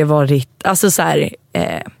 då har ju det varit, alltså så här,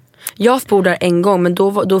 jag har haft bord där en gång, men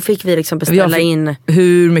då fick vi liksom beställa in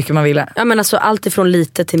hur mycket man ville. Ja, men alltså allt ifrån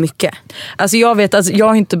lite till mycket. Alltså jag vet, alltså jag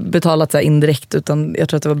har inte betalat så här indirekt, utan jag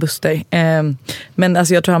tror att det var Buster. Men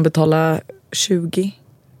alltså jag tror han betalade 20.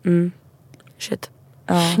 Shit.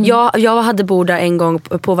 Jag hade bord där en gång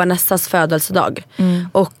på Vanessas födelsedag.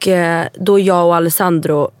 Och då jag och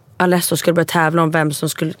Alesso skulle börja tävla om vem som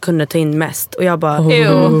kunde ta in mest. Och jag bara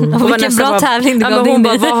vilken bra tävling du gav in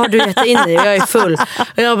i. Vad har du gett in i? Jag är full.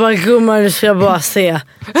 Och jag bara, gumman, du ska bara se.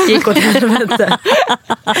 Gick åt helvete.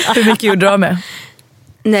 Hur mycket gjorde du med?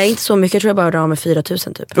 Nej, inte så mycket. Jag tror jag bara rör med 4 000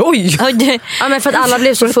 typ. Oj! Ja, men för att alla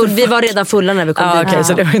blev så full. Vi var redan fulla när vi kom dit. Okay,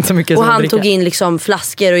 så det var inte så mycket. Och han tog in liksom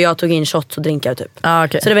flaskor och jag tog in shots och drinkar typ.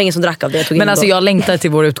 Okay. Så det var ingen som drack av det. Jag tog men in alltså jag längtar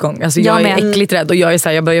till vår utgång. Alltså jag är äckligt rädd och jag är så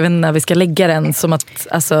här, jag vet inte när vi ska lägga den, som att,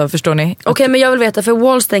 alltså förstår ni? Okej, men jag vill veta, för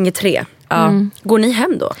Wall stänger 3. Går ni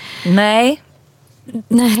hem då? Nej.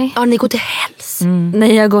 Ja, ni går till Hells.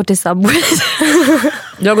 Nej, jag går till Subway.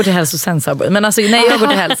 Jag går till Hells och sen Subway. Men alltså, nej, jag går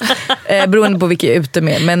till Hells. Beroende på vilka jag är ute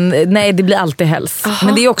med. Men nej, det blir alltid Hells.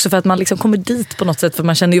 Men det är också för att man liksom kommer dit på något sätt. För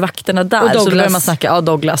man känner ju vakterna där. Och så då börjar man snacka,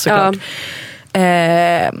 Douglas såklart.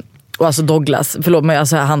 Och alltså Douglas, förlåt mig,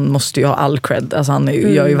 alltså han måste ju ha all cred. Alltså han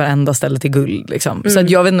gör ju varenda ställe till guld liksom. Så att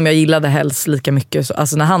jag vet inte om jag gillade Hells lika mycket. Så,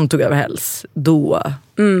 alltså när han tog över Hells, då...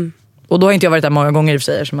 Och då har inte jag varit där många gånger i och för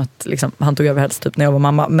sig, som att liksom, han tog över helst typ när jag var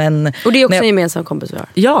mamma. Men, och det är också en gemensam kompis vi har.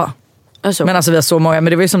 Ja, alltså. Men alltså vi har så många.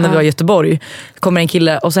 Men det var ju som när vi var i Göteborg. Kommer en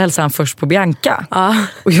kille och så hälsar han först på Bianca.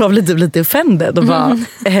 Och jag blev typ lite offended och bara,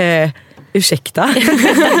 ursäkta.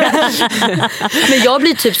 Men jag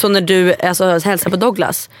blir typ så när du hälsar på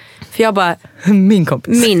Douglas. För jag bara, min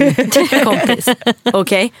kompis.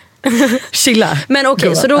 Okej. Chilla. Men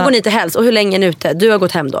okej, så då går ni till Hells. Och hur länge är ni ute? Du har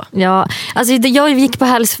gått hem då? Ja, alltså jag gick på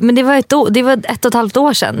Hells, men det var 1,5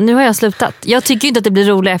 år sedan. Nu har jag slutat. Jag tycker inte att det blir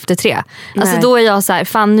roligt efter 3. Alltså då är jag så här,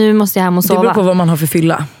 fan nu måste jag hem och sova. Det beror på vad man har för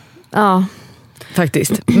fylla. Ja.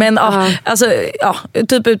 Faktiskt. Men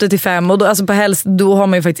typ ute till 5. Och då, alltså på Hells, då har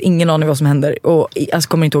man ju faktiskt ingen aning vad som händer. Och alltså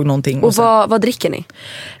kommer inte ihåg någonting. Och vad dricker ni?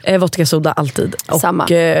 Vodka soda alltid. Samma.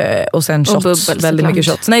 Och sen shots, bubbel, väldigt mycket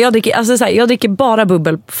shots. Nej, jag dricker bara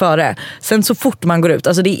bubbel före. Sen så fort man går ut,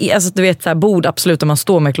 alltså det är, alltså du vet så här, bord absolut där man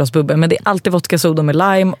står med ett glas bubbel, men det är alltid vodka soda med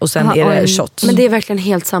lime och sen är det shots. Men det är verkligen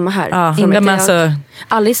helt samma här.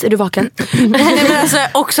 Alice, är du vaken? Nej, men alltså,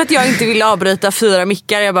 också att jag inte vill avbryta 4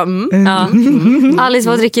 mickar. Jag bara Alice,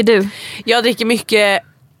 vad dricker du? Jag dricker mycket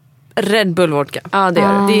Red Bull vodka. Ja, det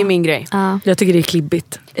är Det är min grej. Jag tycker det är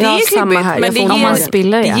klibbigt. Det är klibbigt, men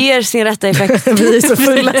det ger sin rätta effekt. Vi är så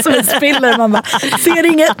fulla som ett spiller. Man bara, ser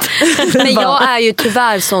inget. Men jag är ju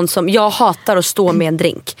tyvärr sån som jag hatar att stå med en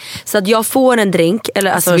drink. Så att jag får en drink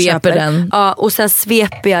eller alltså sveper den. Ja, och sen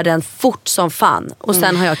sveper jag den fort som fan. Och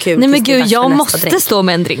sen har jag kul. Nej men gud, jag måste stå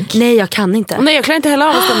med en drink. Nej, jag kan inte. Nej, jag klarar inte heller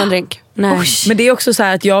av att stå med en drink. Nej. Men det är också så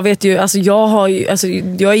här att jag vet ju, alltså jag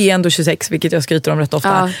är ändå 26, vilket jag skryter om rätt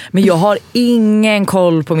ofta. Men jag har ingen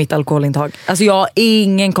koll på mitt alkoholintag. Alltså jag har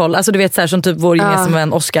ingen koll. Alltså du vet så här, som typ vår gemensamma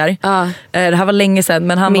vän Oscar. Det här var länge sedan,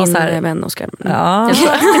 men han var så här. Min vän Oscar. Ja.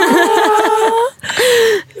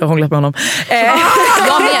 Jag har hånglat med honom.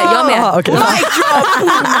 Jag med. Okay.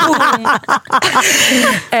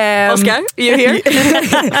 Oscar, you here?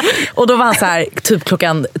 Och då var han så här typ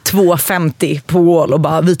klockan 2:50 på Wall och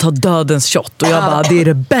bara, vi tar dödens shot. Och jag bara, det är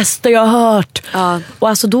det bästa jag har hört. Och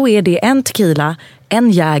alltså då är det en tequila,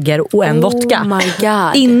 en Jäger och en vodka. My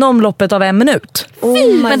God. Inom loppet av 1 minut.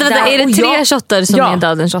 Men vänta, är det 3 shotter som är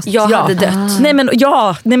dödens shot? Jag hade dött. Nej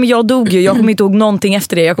men jag dog ju. Jag kommer inte ihåg någonting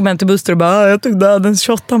efter det. Jag kom hem till Buster och bara, jag tog dödens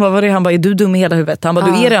shot. Han bara, vad är det? Han bara, är du dum i hela huvudet? Han bara,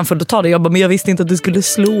 du är redan full, då tar det. Jag bara, men jag visste inte att du skulle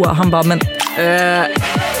slå. Han bara, men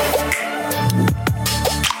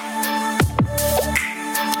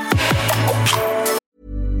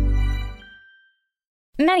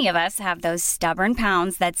Many of us have those stubborn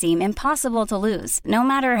pounds that seem impossible to lose, no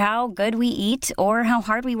matter how good we eat or how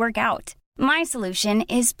hard we work out. My solution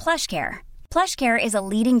is PlushCare. PlushCare is a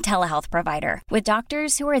leading telehealth provider with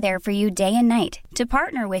doctors who are there for you day and night to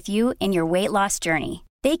partner with you in your weight loss journey.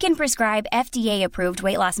 They can prescribe FDA-approved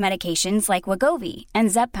weight loss medications like Wegovy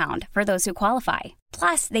and Zepbound for those who qualify.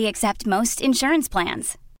 Plus, they accept most insurance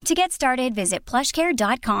plans. To get started, visit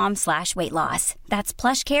plushcare.com/weightloss. That's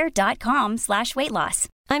plushcare.com/weightloss.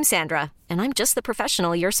 I'm Sandra, and I'm just the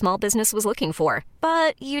professional your small business was looking for.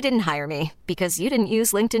 But you didn't hire me because you didn't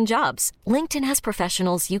use LinkedIn Jobs. LinkedIn has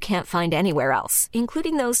professionals you can't find anywhere else,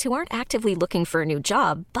 including those who aren't actively looking for a new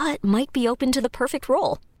job, but might be open to the perfect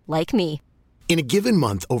role, like me. In a given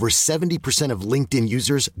month, over 70% of LinkedIn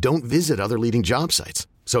users don't visit other leading job sites.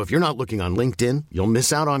 So if you're not looking on LinkedIn, you'll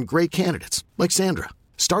miss out on great candidates like Sandra.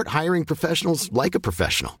 Start hiring professionals like a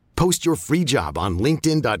professional. Post your free job on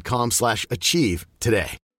linkedin.com/achieve today.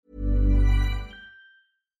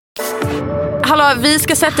 Hallå, vi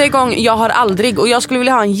ska sätta igång Jag har aldrig. Och jag skulle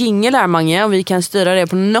vilja ha en jingle här, Mange, om vi kan styra det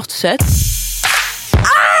på något sätt.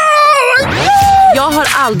 Jag har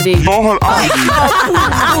aldrig. Jag har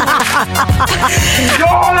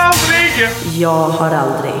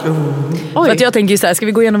aldrig. för att jag tänker så här, ska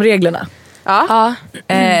vi gå igenom reglerna? Ja.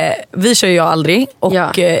 Vi kör jag aldrig. Och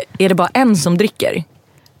är det bara en som dricker,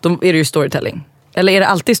 då är det ju storytelling. Eller är det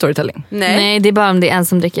alltid storytelling? Nej, det är bara om det är en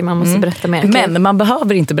som dricker. Man måste berätta mer. Men man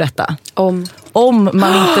behöver inte berätta om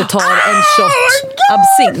man inte tar en shot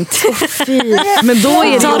absint. Men då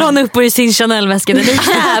är det... Tar hon upp ur sin Chanel-väska. Den är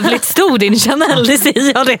jävligt stor, din Chanel, det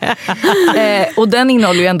säger jag det. Och den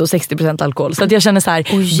innehåller ju ändå 60% alkohol. Så att jag känner så här,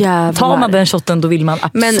 tar man den shotten, då vill man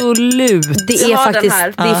absolut. Men det är faktiskt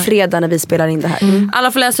det är fredag när vi spelar in det här.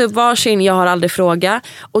 Alla får läsa upp varsin Jag har aldrig fråga.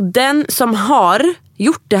 Och den som har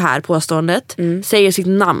gjort det här påståendet säger sitt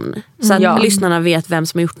namn. Så att lyssnarna vet vem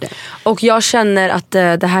som har gjort det. Och jag känner att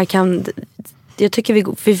det här kan... Jag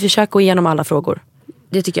tycker vi försöker gå igenom alla frågor.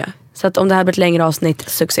 Det tycker jag. Så att om det här blir ett längre avsnitt,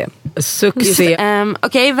 succé.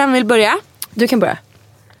 Okej, vem vill börja? Du kan börja.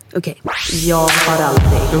 Okej. Jag har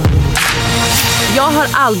aldrig. Jag har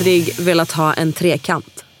aldrig velat ha en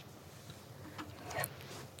trekant.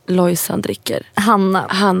 Lojsan dricker.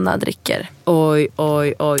 Hanna dricker. Oj.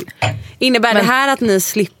 Innebär det här att ni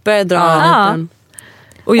slipper dra en liten...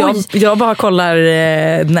 Och jag bara kollar,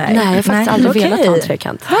 nej. Jag har faktiskt aldrig velat ha en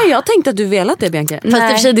trekant. Nej, jag tänkte att du velat det, Bianca. Fast i och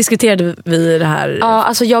för sig diskuterade vi det här. Ja,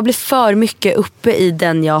 alltså jag blir för mycket uppe i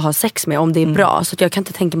den jag har sex med, om det är bra. Så att jag kan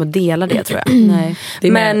inte tänka mig att dela det, tror jag. Nej.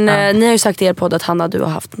 Men ni har ju sagt i er podd att Hanna, du har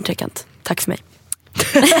haft en trekant. Tack för mig.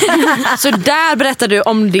 Så där berättar du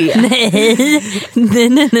om det. Nej,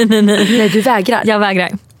 du vägrar. Jag vägrar.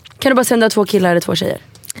 Kan du bara sända 2 killar eller 2 tjejer?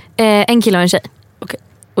 En kille och en tjej. Okej.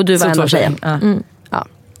 Och du var en av tjejen. Ja,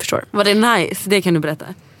 förstår. Var det nice? Det kan du berätta.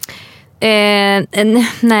 Nej.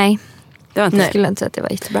 Det var inte. Jag skulle inte säga att det var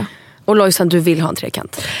jättebra. Och Lojsan, du vill ha en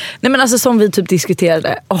trekant? Nej, men alltså som vi typ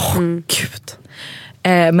diskuterade. Gud.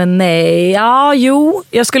 Men nej,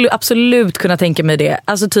 jag skulle absolut kunna tänka mig det.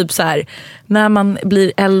 Alltså typ så här, när man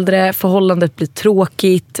blir äldre, förhållandet blir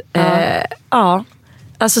tråkigt.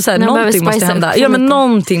 Alltså såhär, någonting måste hända. Ja, men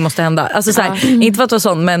någonting måste hända. Alltså såhär, inte för att vara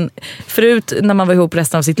sån, men förut när man var ihop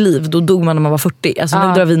resten av sitt liv, då dog man när man var 40. Alltså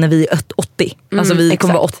nu drar vi när vi är 80. Alltså vi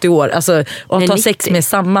kommer vara 80 år. Alltså, och att ha sex med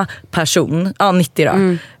samma person, 90 då,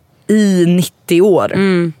 i 90 år.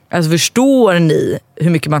 Alltså förstår ni hur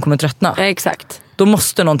mycket man kommer tröttna? Ja, exakt. Då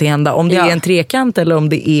måste någonting hända. Om det är en trekant eller om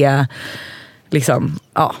det är liksom,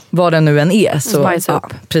 vad det nu än är. Så, Spice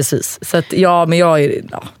up. Precis. Så att, men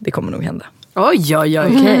det kommer nog hända. Oj.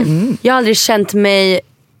 Jag har aldrig känt mig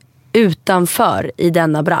utanför i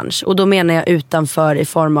denna bransch. Och då menar jag utanför i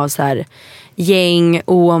form av så här gäng,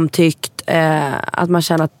 oomtyckt, att man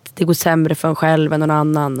känner att det går sämre för en själv än någon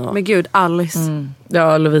annan. Och... Men gud, Alice.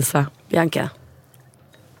 Ja, Lovisa. Bianca.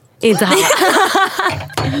 Inte han.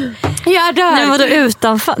 Jag dör. Nej, vadå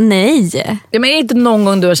utanför? Nej. Ja, men är inte någon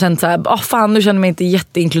gång du har känt så här, fan nu känner jag mig inte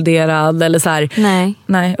jätteinkluderad eller så här.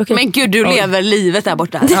 Nej, okay. Men gud, du lever livet där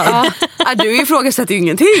borta. Du ifrågasätter ju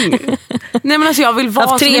ingenting. Nej, men alltså jag vill vara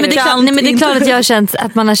men det är klart att jag har känt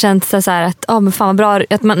att man har känt så här att men fan vad bra,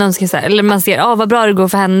 att man önskar så här, eller man ser vad bra det går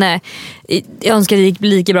för henne. Jag önskar det gick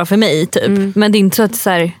lika bra för mig typ. Men det är inte så att så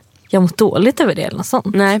här, jag mår dåligt över det eller något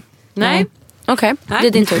sånt. Nej. Okej, det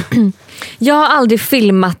är din tur. Jag har aldrig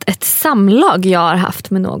filmat ett samlag jag har haft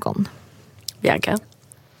med någon. Bianca.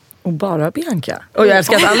 Och bara Bianca. Och jag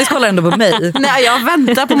älskar att Alice kollar ändå på mig. Nej, jag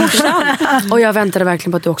väntar på morsan. Och jag väntade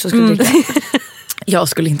verkligen på att du också skulle dricka. Jag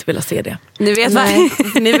skulle inte vilja se det. Ni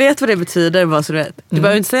vet vad det betyder, vad så du vet. Du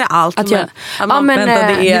behöver inte säga allt. Att jag,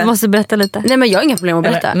 du måste berätta lite. Nej, men jag har inga problem att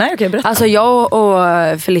berätta. Nej, okej, berätta. Alltså jag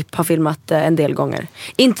och Filip har filmat en del gånger.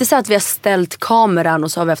 Inte så att vi har ställt kameran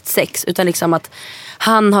och så har vi haft sex, utan liksom att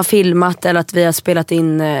han har filmat eller att vi har spelat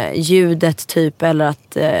in ljudet typ, eller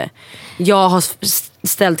att jag har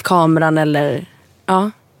ställt kameran eller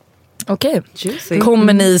Okej.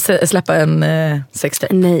 Kommer ni släppa en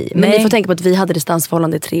sextape? Nej, men ni får tänka på att vi hade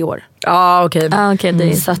distansförhållande i 3 år.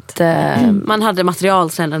 Okej. Så att man hade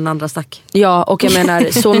material sen den andra stack. Ja, och jag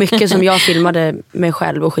menar så mycket som jag filmade mig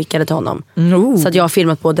själv och skickade till honom. Så att jag har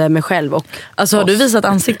filmat både mig själv och alltså har du visat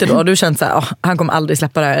ansikte då? Har du känt såhär, han kommer aldrig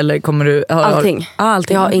släppa det här, eller kommer du allting.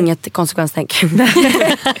 Jag har inget konsekvenstänk.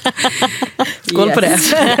 Skål på det.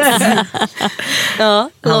 Ja,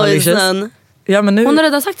 Lojsan. Ja, men nu... Hon har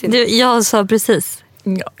redan sagt det. Jag sa precis.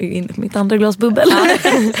 Mitt andra glas bubbel.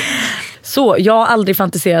 Så jag har aldrig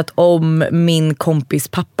fantiserat om min kompis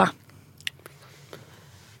pappa.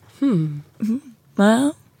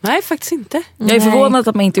 Nej, faktiskt inte. Jag är förvånad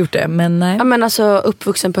att man inte gjort det, men nej. Ja, men alltså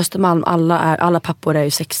uppvuxen på Östermalm, alla pappor är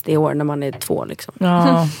ju 60 år när man är 2 liksom.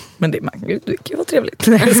 Ja, men det kan vara trevligt.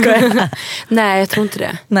 Nej, jag tror inte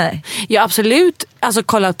det. Nej. Jag har absolut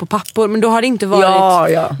kollat på pappor, men då har det inte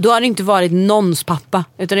varit då har det inte varit någons pappa,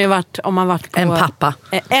 utan det har varit om man varit på en pappa.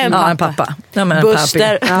 En pappa. Ja, men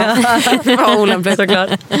Buster. Det var olämpligt såklart.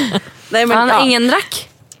 Nej, men ingen drack.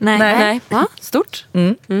 Nej. Ja, stort.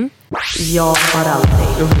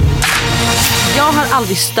 Jag har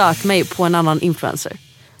aldrig stört mig på en annan influencer.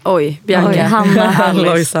 Oj, Bianca. Hanna.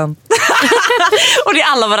 Lojsan. Och det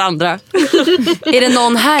är alla varandra. Är det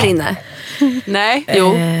någon här inne? Nej,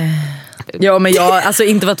 jo. Ja, men jag,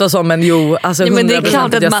 inte för att vara så, men jo,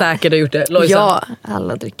 100% att jag säkert har gjort det. Lojsan. Ja,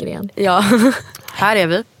 alla dricker igen. Ja. Här är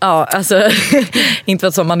vi. Ja, inte för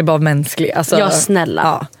att så, man är bara mänsklig. Snälla.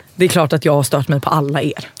 Ja, det är klart att jag har stört mig på alla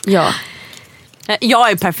er. Ja.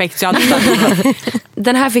 Jag är perfekt, så jag har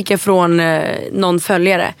Den här fick jag från någon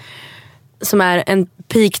följare som är en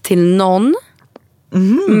pik till någon.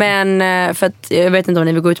 Men för att jag vet inte om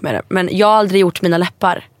ni vill gå ut med det, men jag har aldrig gjort mina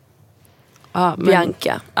läppar.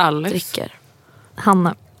 Bianca dricker.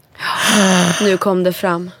 Hanna. Nu kom det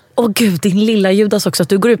fram. Gud, din lilla Judas också, att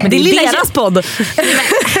du går ut med din deras podd.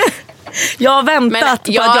 Jag har väntat på att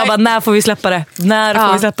jag bara, när får vi släppa det? När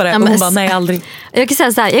får vi släppa det? Och hon bara, nej aldrig. Jag kan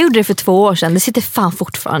säga så här, jag gjorde det för 2 år sedan. Det sitter fan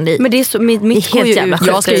fortfarande i. Men det är så, mitt är helt jävla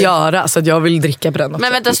sjukt. Jag ska göra så att jag vill dricka på den också.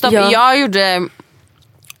 Men vänta, stopp. Jag gjorde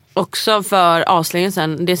också för avslängen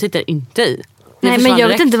sen. Det sitter inte i. Nej, men jag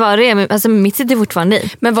vet inte vad det är. Men mitt sitter fortfarande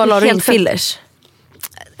i. Men vad la du in fillers?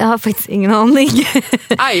 Jag har faktiskt ingen aning.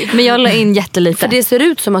 Men jag la in jättelite. För det ser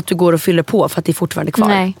ut som att du går och fyller på för att det är fortfarande kvar.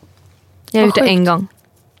 Nej, jag har gjort det en gång.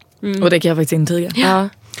 Och det kan jag faktiskt intyga. Ja.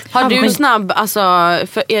 Har du snabb,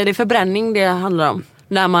 är det förbränning det handlar om?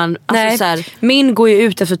 När man, nej, så här... min går ju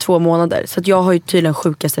ut efter 2 månader. Så att jag har ju tydligen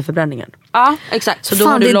sjukaste förbränningen. Ja, exakt. Så då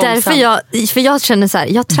fan, har du det är därför jag känner så här,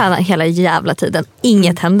 jag tränar hela jävla tiden.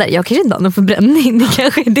 Inget händer, jag kanske inte har någon förbränning. Det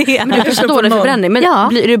kanske är det. Men du kanske har dålig förbränning. Men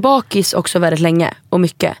blir du bakis också väldigt länge och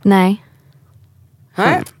mycket? Nej.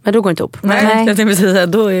 Men då går det inte ihop. Nej. Jag tänkte precis säga,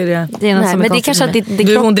 då är det... Det är något som men det kanske att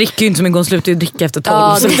hon dricker ju inte så mycket, hon slutar ju dricka efter 12.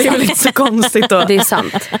 Ja, så det är väl inte så konstigt då. Det är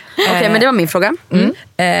sant. Okej, men det var min fråga.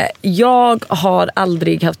 Jag har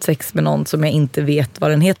aldrig haft sex med någon som jag inte vet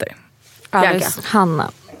vad den heter.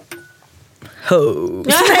 Hanna.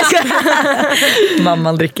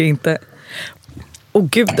 Mamman dricker inte.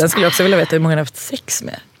 Gud, den skulle jag också vilja veta hur många ni har haft sex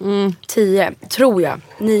med. 10, tror jag.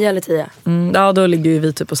 9 eller 10. Ja, då ligger ju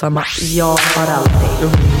vi typ på samma. Jag har aldrig.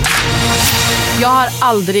 Jag har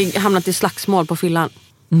aldrig hamnat i slagsmål på fyllan.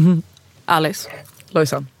 Alice.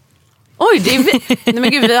 Lojsan. Oj, det är nej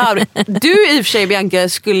men gud, vi har... Du i och för sig, Bianca,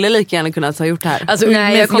 skulle lika gärna kunnat ha gjort det här. Alltså,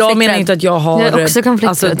 Nej, jag menar inte att jag har Jag är också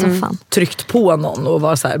konflikträdd, fan. tryckt på någon och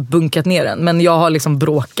var så här bunkat ner den. Men jag har liksom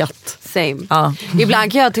bråkat. Same. Ja.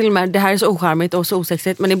 Ibland kan jag till och med, det här är så ocharmigt och så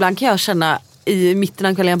osexigt, men ibland kan jag känna i mitten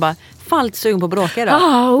av kvällen, jag bara, fan lite sugen på att bråka idag.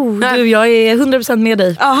 Du, jag är 100% med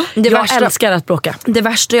dig. Jag älskar att bråka. Det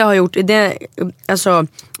värsta jag har gjort, det, alltså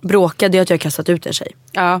bråka, det är att jag har kastat ut en tjej.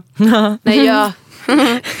 Ja. Nej, jag...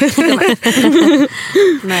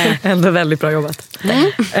 Nej. Ändå väldigt bra jobbat.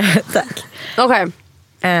 Tack. Okej.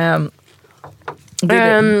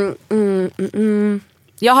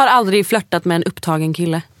 Jag har aldrig flörtat med en upptagen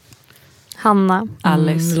kille. Hanna.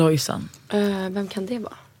 Alice. Lojsan. Vem kan det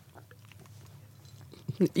vara?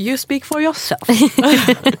 You speak for yourself.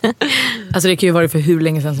 Alltså det kan ju vara för hur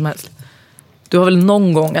länge sedan som helst. Du har väl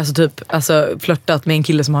någon gång flörtat med en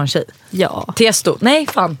kille som har en tjej? Ja. Tiesto. Nej,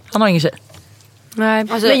 fan. Han har ingen tjej. Nej.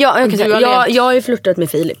 Alltså, men jag jag har ju flirtat med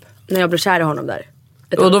Filip när jag blev kär i honom där.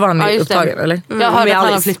 Och då var han Ja, just upptagen, det. eller? Jag hörde med att han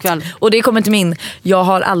har Alice. flickvän. Och det kommer till min. Jag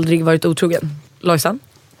har aldrig varit otrogen. Lojsan?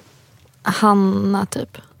 Hanna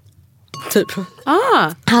typ. Typ.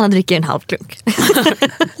 Hanna dricker en halv klunk.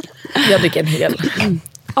 Jag dricker en hel.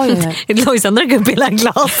 Oj. Lojsan drack upp hela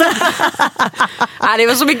glaset. Nej, det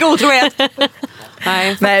var så mycket otrohet.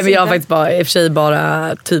 Nej, Nej, men jag har faktiskt bara, i och för sig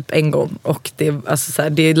bara typ en gång. Och det, alltså, så här,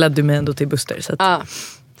 det ledde mig ändå till Buster. Så att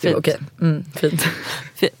det var okej. Fint.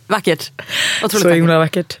 Vackert. Otroligt Så vackert. himla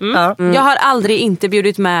vackert. Ja. Jag har aldrig inte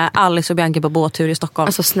bjudit med Alice och Bianca på båttur i Stockholm.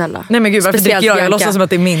 Alltså snälla. Nej men gud, varför Speciellt dricker jag? Jag Bianca. låtsas som att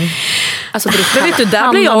det är min. Alltså Men vet du,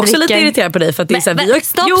 där blir jag också lite irriterad på dig. För att det är så här, vi har,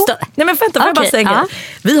 stopp. Nej men vänta, får jag bara säga en grej?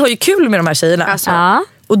 Vi har ju kul med de här tjejerna. Ja.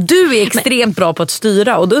 Och du är extremt bra på att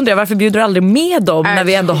styra. Och då undrar jag, varför bjuder du aldrig med dem när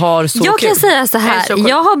vi ändå har så Jag kul? kan säga så här,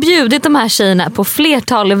 jag har bjudit de här tjejerna på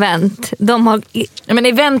flertal event. De har... Ja, men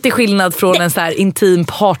event är skillnad från en så här intim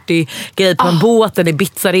partygrej på en båt eller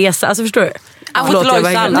Ibiza-resa. Alltså förstår du? Förlåt, jag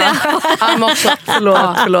var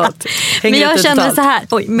förlåt. Men jag kände så här.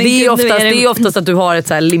 Oj, men det är gud, ju oftast att du har ett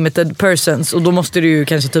så här limited persons. Och då måste du ju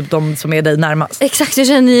kanske typ de som är dig närmast. Exakt, jag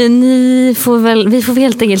känner vi får väl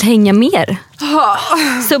helt enkelt hänga mer.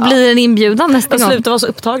 Så blir det en inbjudan nästa gång. Sluta vara så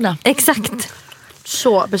upptagna. Exakt.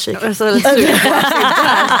 Så besviken.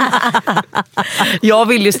 Jag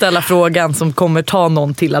vill ju ställa frågan som kommer ta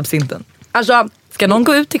någon till absinten. Alltså, ska någon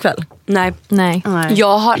gå ut ikväll? Nej.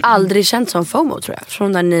 Jag har aldrig känt som FOMO tror jag.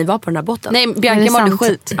 Från när ni var på den här båten. Nej, Bianca mådde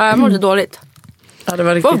skit. Ja, jag mådde dåligt. Ja, det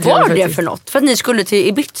var Vad var det för något? För att ni skulle till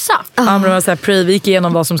Ibiza? Ja, men det var så här, vi gick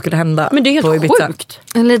igenom vad som skulle hända. Men det är på helt Ibiza. sjukt.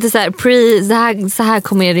 Lite så här, så här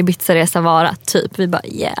kommer er Ibiza-resa vara. Typ, vi bara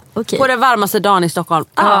okej. På den varmaste dagen i Stockholm.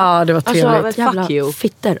 Ja, det var trevligt. Alltså, jävla Fuck you.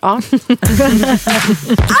 fitter. Ja.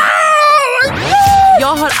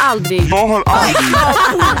 Jag har aldrig...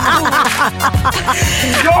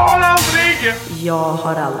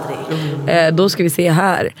 Då ska vi se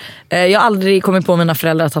här. Jag har aldrig kommit på mina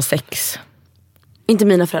föräldrar att ha sex. Inte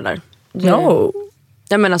mina föräldrar. No.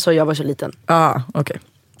 Jag menar så, jag var så liten. Okej.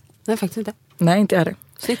 Nej, faktiskt inte. Nej, inte jag heller.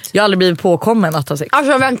 Sitt. Jag har aldrig blivit påkommen att ha sex.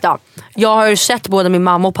 Alltså vänta. Jag har ju sett både min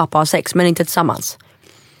mamma och pappa ha sex, men inte tillsammans.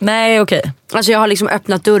 Nej, okej. Alltså jag har liksom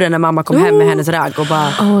öppnat dörren när mamma kom hem med hennes ragg och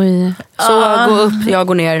bara Oj. så gå upp, jag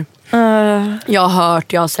går ner. Jag har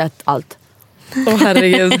hört, jag har sett allt.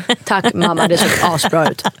 Herregud. Tack mamma, det såg asbra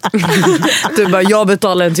ut. Du bara, jag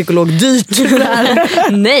betalar en psykolog dyrt.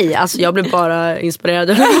 Nej, alltså jag blev bara inspirerad.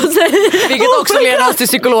 Vilket också leder oss till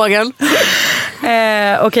psykologen.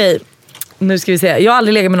 Okej, nu ska vi se. Jag har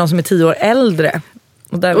aldrig legat med någon som är 10 år äldre.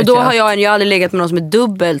 Och då har jag har aldrig legat med någon som är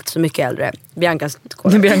dubbelt så mycket äldre. Bianca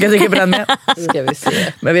tänker på den med. Ska vi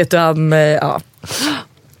se. Men vet du, han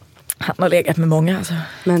har legat med många alltså.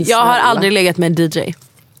 Men Jag har aldrig legat med en DJ.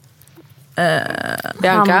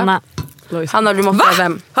 Bianca. Hanna, du måste säga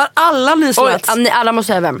vem. Har alla ni slått? Alla måste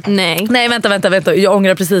säga vem. Nej, vänta. Jag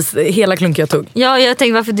ångrar precis hela klunken jag tog. Ja, jag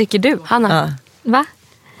tänkte, varför dricker du? Hanna. Va?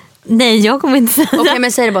 Nej, jag kommer inte säga. Okej,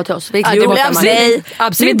 men säg det bara till oss. Det blir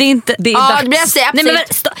absint. Men det är inte. Det är dags. Det blir absint. Nej, men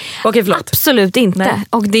Okej, förlåt. absolut inte. Nej.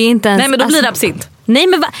 Och det är inte ens, Nej, men då blir det absint. Nej,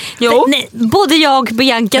 men Jo. nej, både jag och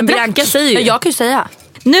Bianca Men drack. Bianca säger ju. Jag kan ju säga.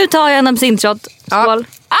 Nu tar jag en absintshot. Skål.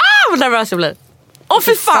 Vad nervös jag blir.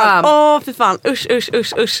 Fy fan.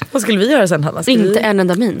 Usch. Vad skulle vi göra sen, Hanna? Inte en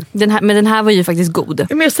enda min. Men den här var ju faktiskt god.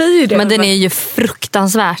 Men jag säger ju det. Men den är ju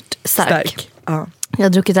fruktansvärt stark. Ja. Jag har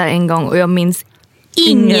druckit där en gång och jag minns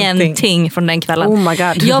ingenting från den kvällen. Oh my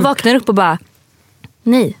God. Jag vaknar upp och bara,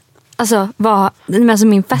 nej. alltså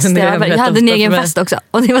min fest jag hade en egen fest också.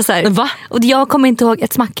 Och det var så här, Va? Och jag kommer inte ihåg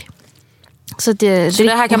ett smack. Så det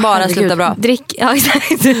här kan bara sluta bra. Drick, ja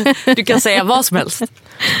exakt. Du kan säga vad som helst.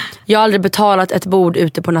 Jag har aldrig betalat ett bord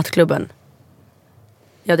ute på nattklubben.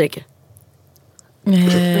 Jag dricker.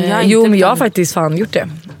 Men jag har faktiskt fan gjort det.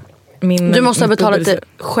 Du måste ha betalat det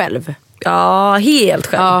själv. Ja, helt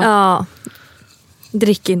själv. Ja.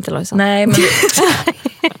 Drick inte Lojsan. Nej, men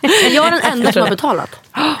jag är den enda som har betalat.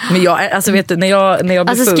 Men jag, alltså vet du, när jag blir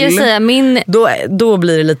alltså, full, ska jag säga, då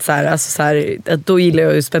blir det lite så här, alltså så här, då gillar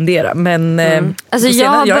jag att spendera. Men alltså, jag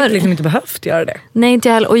har liksom inte behövt göra det. Nej, inte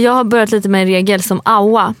heller. Och jag har börjat lite med en regel som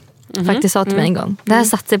Aua faktiskt sa till mig en gång. Det här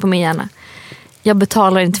satt sig på min hjärna. Jag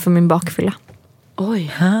betalar inte för min bakfylla.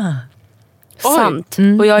 Oj. Sant.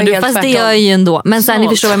 Och jag är helt fast tvärtom. det gör jag ju ändå. Men sen ni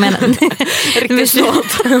förstår vad jag menar. Riktigt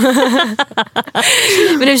snålt.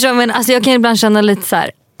 Men ni förstår vad jag menar. Alltså jag kan ibland känna lite så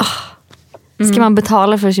här. Ska man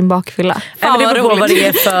betala för sin bakfylla? Fan, det beror på vad det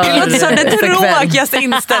är för. Det låter som den tråkigaste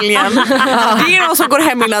inställningen. Det är någon som går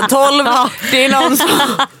hem innan 12. Det är någon som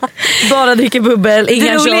bara dricker bubbel,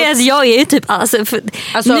 inga shots. Det roliga är att jag är ju typ alltså,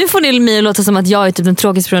 nu får ni mig låta som att jag är typ den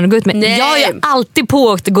tråkigaste personen att gå ut med. Nej. Jag är alltid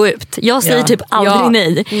på att gå ut. Jag säger typ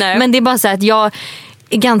aldrig nej. Men det är bara så här att jag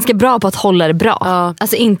är ganska bra på att hålla det bra.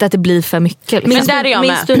 Alltså inte att det blir för mycket liksom. Men där är jag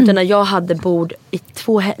minns du inte när jag hade bord i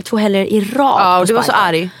två helger i rad? Ja, och du var så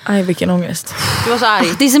arg. Aj, vilken ångest. Du var så arg.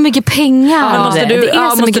 Det är så mycket pengar. Måste du, det är så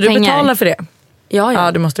måste mycket du pengar. betala för det?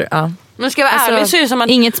 Ja, det måste du. Ja. Men ska jag vara ärlig så är det som att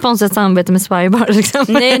inget sponsrat samarbete med Spybar liksom.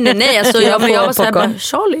 Nej alltså jag var såhär bara,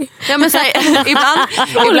 Charlie. Ja men såhär,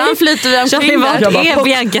 ibland flyter vi omkring där. Det är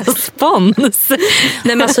Biancas spons. Nej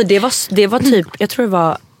men alltså det var typ, jag tror det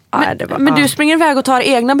var. Men du springer iväg och tar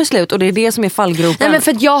egna beslut och det är det som är fallgropen. Nej men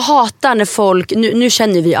för att jag hatar när folk, nu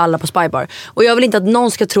känner vi alla på Spybar och jag vill inte att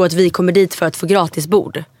någon ska tro att vi kommer dit för att få gratis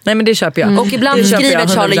bord. Nej men det köper jag. Och ibland skriver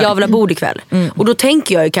Charlie jag vill ha bord ikväll. Och då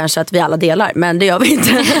tänker jag ju kanske att vi alla delar, men det gör vi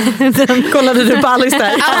inte. Kollade du på Alice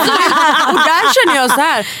där? Alltså, och där känner jag så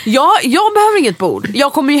här. Jag behöver inget bord.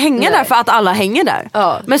 Jag kommer ju hänga där för att alla hänger där.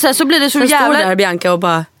 Men sen så blir det så sen jävla... står där Bianca och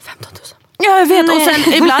bara 15 000. Ja jag vet. Och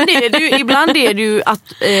sen ibland är det ju att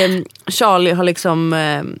Charlie har liksom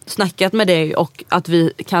snackat med dig och att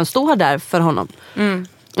vi kan stå där för honom.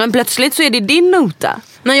 Men plötsligt så är det din nota.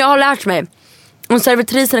 Men jag har lärt mig. Om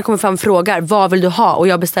servitriserna kommer fram och frågar vad vill du ha och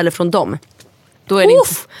jag beställer från dem, då är det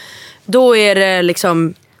inte, då är det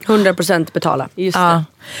liksom 100% betala. Just det.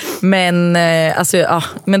 Men alltså,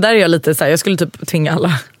 men där är jag lite så här, jag skulle typ tvinga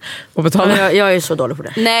alla att betala. Jag är så dålig på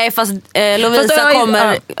det. Nej fast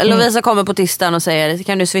Lovisa kommer på tisdagen och säger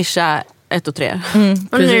kan du swisha 1 och 3.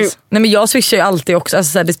 Precis. Nej men jag swishar ju alltid också,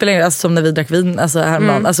 alltså, så här, det spelar ingen roll, alltså, som när vi drack vin alltså,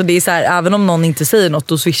 häromdagen. Alltså, det är så här, även om någon inte säger något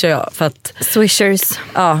då swishar jag för att swishers.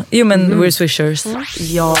 We're swishers.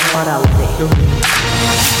 Jag har aldrig.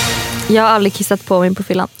 Jag har aldrig kissat på mig på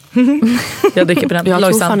fyllan. Jag dricker på den. Jag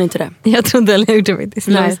tror fan inte det. Jag trodde jag gjorde det faktiskt.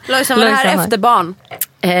 Lojsan, var det här efter barn?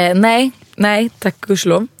 Nej, tack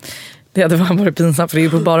gudskelov. Det hade fan varit pinsamt för det är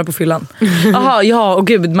ju bara på fyllan. Jaha, ja och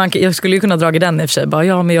gud, jag skulle ju kunna dra den i och för sig. Bara,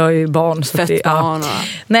 ja men jag är ju barn. Så fett barn.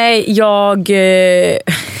 Nej,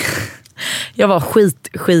 jag var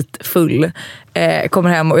skit full. Kommer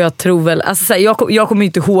hem och jag tror väl alltså, så här, jag kommer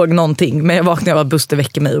inte ihåg någonting. Men jag vaknade och Buster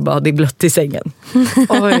väcker mig och bara det är blött i sängen.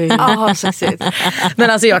 Oj. Sexigt. Men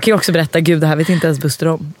alltså jag kan ju också berätta, gud det här vet inte ens Buster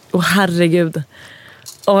om. Herregud.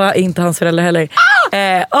 Och inte hans föräldrar heller.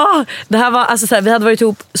 Det här var alltså så här, vi hade varit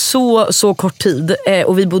ihop så kort tid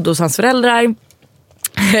och vi bodde hos hans föräldrar.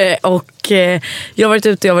 Och jag har varit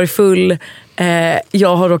ute, jag har varit full.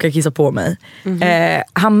 Jag har råkat kissa på mig.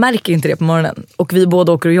 Han märker inte det på morgonen. Och vi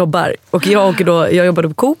båda åker och jobbar. Och jag jobbade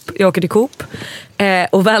på Coop. Jag åker till Coop.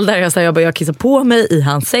 Och väl där jag kissar på mig i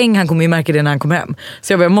hans säng. Han kommer ju märka det när han kommer hem.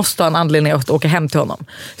 Så jag måste ha en anledning att åka hem till honom.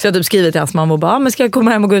 Så jag typ skriver till hans mamma och bara men ska jag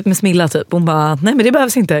komma hem och gå ut med Smilla typ? Hon bara nej men det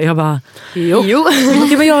behövs inte. Jag bara jo.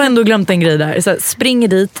 Okej, men jag har ändå glömt en grej där. Så här, springer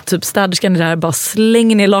dit, typ städerskan där, bara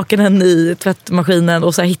slänger ner lakanen i tvättmaskinen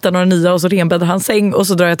och så här, hittar några nya och så renbäddar hans säng och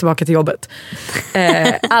så drar jag tillbaka till jobbet.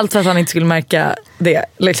 Allt för att han inte skulle märka det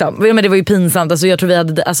liksom. Men det var ju pinsamt. Alltså, jag tror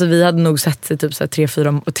vi hade nog sett sig typ så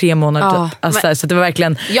här 3 månader typ. Alltså, så det var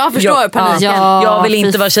verkligen jag förstår paniken. Jag vill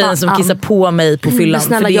inte vara tjejen som kissar på mig på fyllan. Men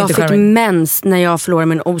snälla, jag fick mens när jag förlorade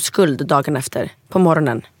min oskuld dagen efter på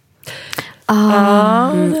morgonen.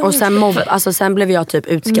 Och sen blev jag typ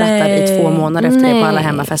utskrattad i 2 månader efter det på alla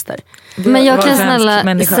hemmafester. Men jag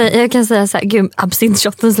kan säga så här, gud,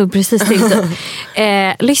 absintshotten slog precis till.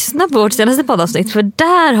 Lyssna på vårt senaste poddavsnitt för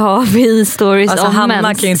där har vi stories om Hanna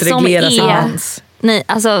mens kan ju inte reglera sin mens. Nej,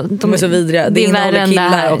 alltså de är så vidriga. Det är värre än det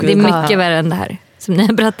här. Det är mycket värre än det här. som ni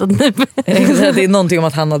har berättat nu. Det är någonting om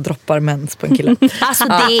att Hanna droppar mens på en kille. Alltså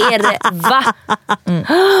det är va?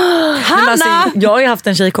 Hanna! Alltså, jag har ju haft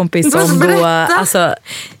en tjejkompis som då... Alltså,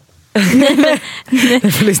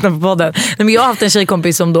 jag får lyssna på podden. Nej, men jag har haft en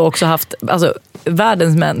tjejkompis som då också haft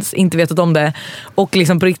världens mens, inte vetat om det, och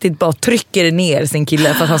liksom på riktigt bara trycker ner sin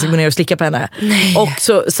kille för att han ska gå ner och slicka på henne. Nej. Och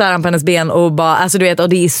så sär han på hennes ben och bara, alltså du vet, och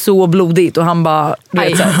det är så blodigt och han bara, du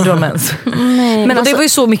vet såhär, du har mens. Nej. Men det var ju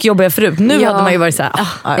så mycket jobbigare förut. Nu hade man ju varit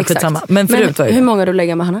såhär, skitsamma. Men förut var ju... Hur många du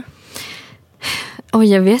lägger med Hanna?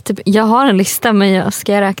 Jag vet typ, jag har en lista men jag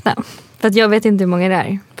ska räkna. För att jag vet inte hur många det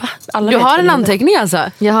är. Du har en anteckning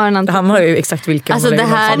alltså? Jag har en anteckning. Han har ju exakt vilka. Alltså det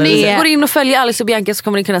här om ni går in och följer Alice och Bianca så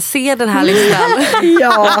kommer ni kunna se den här listan.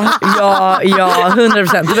 ja,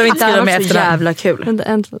 100%. Du behöver inte skriva med efter. Det var så jävla kul.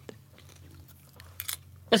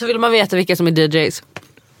 Så vill man veta vilka som är DJs.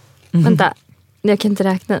 Vänta, jag kan inte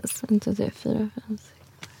räkna. 1, 2, 3, 4, 5, 6.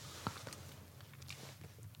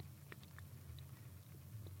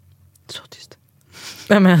 Så tyst.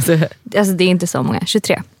 Alltså det är inte så många,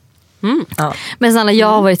 23. Ja. Men Sanna, jag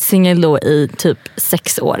har varit singel då i typ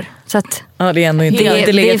 6 år. Så att ja, det är ändå inte,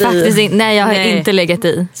 det är faktiskt nej, jag har inte legat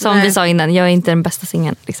i. Som vi sa innan, jag är inte den bästa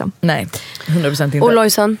singeln liksom. Nej, 100% inte. Och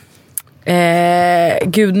Lojsan?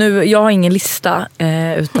 Gud, nu, jag har ingen lista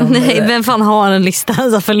utan, nej, vem fan har en lista?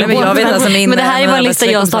 Alltså, men jag vet, alltså, men det här är bara en lista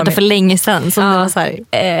jag startade för länge sedan som var så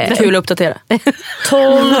här, kul att uppdatera.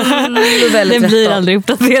 12 eller 13. Den blir aldrig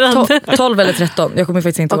uppdaterad. 12 eller 13, jag kommer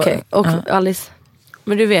faktiskt inte ihåg. Och Alice?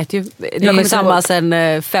 Men du vet ju, det är samma sen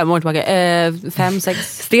 5 år tillbaka. 5,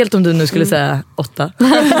 6. Stelt om du nu skulle säga 8.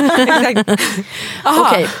 Exakt.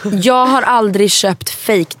 Okej, jag har aldrig köpt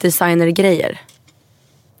fake designer-grejer.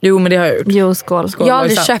 Jo, men det har jag gjort. Jo, skål. Jag har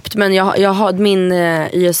aldrig köpt, men jag har min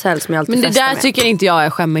YSL som jag alltid men det festar där med. tycker inte jag är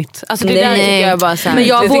skämmigt. Alltså det där tycker jag bara så här, men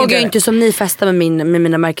jag vågar ju inte som ni festa med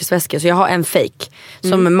mina märkesväskor. Så jag har en fake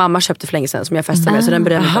som mamma köpte för länge sedan som jag festar med. Så den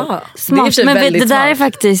bryr jag mig om. Smart. Men det där är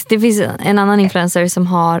faktiskt, det finns en annan influencer som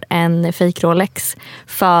har en fake Rolex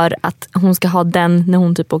för att hon ska ha den när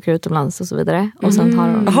hon typ åker utomlands och så vidare. Och sen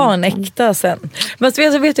har hon en äkta sen. Men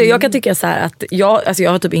så vet jag kan tycka så här att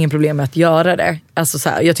jag har typ ingen problem med att göra det. Alltså så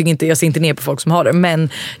här, jag ser inte ner på folk som har det, men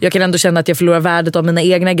jag kan ändå känna att jag förlorar värdet av mina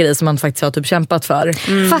egna grejer som man faktiskt har typ kämpat för.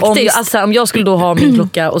 Om jag skulle då ha min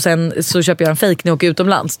klocka och sen så köper jag en fake när jag åker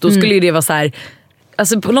utomlands, då skulle ju det vara så här,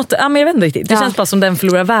 alltså på något, men jag vet inte riktigt. Det känns bara som den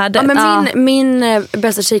förlorar värdet. Ja, men min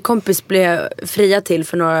bästa tjejkompis blev fria till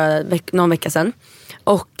för någon vecka sedan.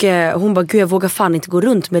 Och hon bara, gud jag vågar fan inte gå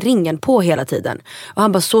runt med ringen på hela tiden. Och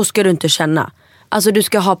han bara, så ska du inte känna. Alltså du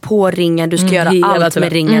ska ha på ringen, du ska göra allt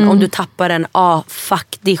med ringen. Om du tappar den,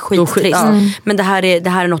 fuck, det är skittrist. Men det här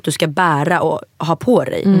är något du ska bära och ha på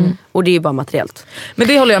dig. Och det är ju bara materiellt. Men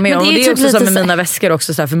det håller jag med om. Och det är typ också så med mina väskor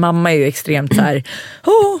också så här, för mamma är ju extremt så här,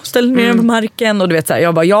 ställ ner den på marken. Och du vet så här,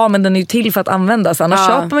 jag bara, men den är ju till för att användas. Annars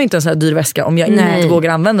köper man ju inte en sån här dyr väska om jag inte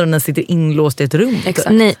vågar använda den och den sitter inlåst i ett rum. Exakt.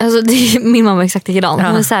 Nej, alltså min mamma är exakt likadan.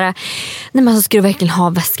 Hon är så här, nej men alltså, ska du verkligen ha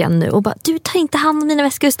väskan nu? Och bara, du tar inte hand om mina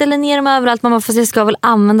väskor och ställer ner dem överallt. Mamma, fast jag ska väl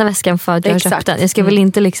använda väskan för att jag har köpt den. Jag ska väl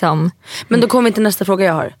inte liksom... Men då kommer vi till nästa fråga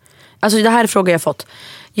jag har. Alltså det här är fråga jag fått.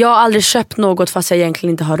 Jag har aldrig köpt något fast jag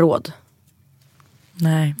egentligen inte har råd.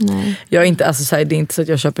 Nej. Jag är inte, alltså så här, det är inte så att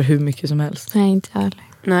jag köper hur mycket som helst. Nej, inte heller.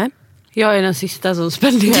 Nej. Jag är den sista som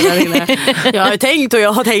spenderar inne. Jag har tänkt och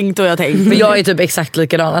jag har tänkt och jag har tänkt. Men jag är typ exakt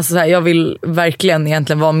likadan. Alltså så här, jag vill verkligen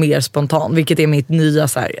egentligen vara mer spontan. Vilket är mitt nya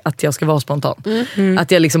så här, att jag ska vara spontan.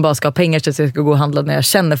 Att jag liksom bara ska ha pengar så att jag ska gå och handla när jag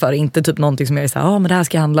känner för det. Inte typ någonting som jag är så här, men det här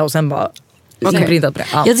ska jag handla och sen bara printat på det.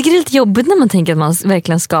 Jag tycker det är lite jobbigt när man tänker att man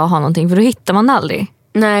verkligen ska ha någonting. För då hittar man det aldrig.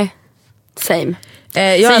 Nej, same. Så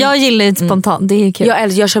jag gillar ju spontant, det är kul.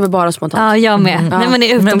 Jag köper bara spontant. Ja, jag med.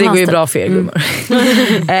 Nej, men det går ju bra för er gummor.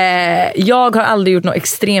 Jag har aldrig gjort något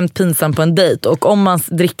extremt pinsamt på en dejt. Och om man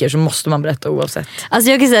dricker så måste man berätta oavsett.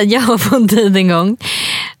 Alltså jag kan säga att jag var på en dejt en gång.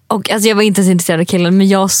 Och alltså jag var inte så intresserad av killen, men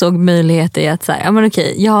jag såg möjligheter i att så här, ja men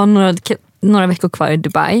okej, jag har några veckor kvar i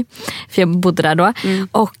Dubai, för jag bodde där då.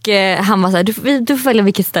 Och han var så här, du får välja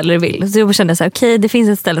vilket ställe du vill. Så jag kände så här, okej, det finns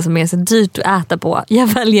ett ställe som är så dyrt att äta på, jag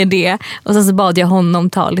väljer det. Och sen så bad jag honom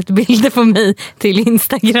ta lite bilder på mig till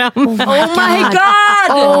Instagram. Oh my god!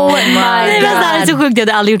 Det är så sjukt, jag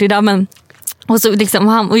hade aldrig gjort det idag, men och så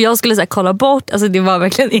liksom och jag skulle så här kolla bort, alltså det var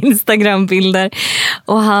verkligen Instagram-bilder,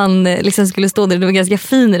 och han liksom skulle stå där, det var en ganska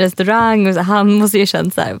fin restaurang, och så han måste ju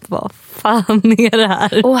känt så här, vad fan är det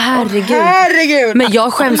här? Herregud. Men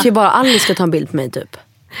jag skäms ju bara, Alice ska ta en bild på mig typ.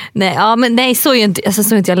 Nej, ja, men nej, så är inte, alltså,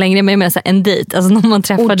 så är inte jag längre, men jag menar så här, en dejt, alltså när man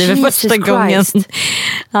träffar dig för första gången.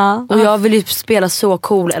 Ja. Och jag vill ju spela så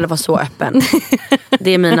cool eller vara så öppen.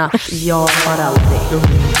 Det är mina,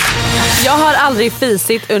 jag har aldrig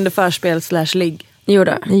fisit under förspel /ligg.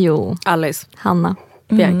 Jo. Alice. Hanna.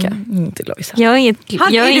 Bianca. Inte Lojsa. Jag har inget,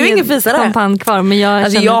 är du ingen fisare? champagne kvar, men jag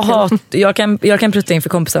Alltså jag kan prutta inför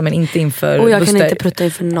kompisar men inte inför Och jag Buster. kan inte prutta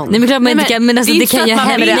inför någon. Nej men klart man inte kan, men alltså, det kan jag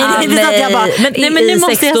hända. Men nu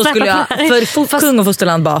måste jag skulle jag för kung och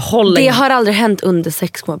fosterland bara hålla Det in. har aldrig hänt under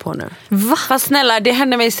 6 kommer på nu. Va? Fast snälla, det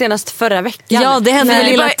hände mig senast förra veckan. Ja, det hände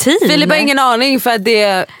hela tiden. Filip har ingen aning för att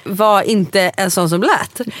det var inte en sån som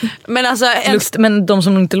lät. Men alltså Men de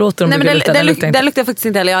som inte låter dem den luktar faktiskt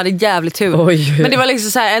inte heller. Jag hade jävligt tur. Oj. Men det var liksom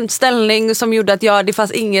så här, en ställning som gjorde att det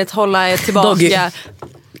fanns inget hålla tillbaka. Doggy.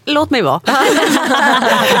 Låt mig vara.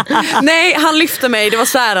 Nej, han lyfte mig. Det var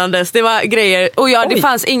särandes, det var grejer. Och det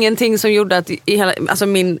fanns ingenting som gjorde att alltså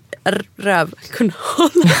min röv kunde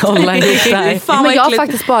hålla ihop där. Men jag har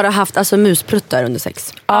faktiskt bara haft muspruttar under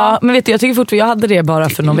 6. Ja, men vet du, jag tycker fortfarande, jag hade det bara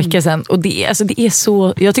för någon vecka sedan. Och det är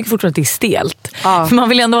så, jag tycker fortfarande att det är stelt. Ja. För man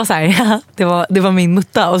vill ändå vara så här, det var min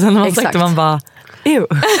mutta. Och sen har man sagt att man bara...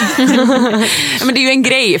 Men det är ju en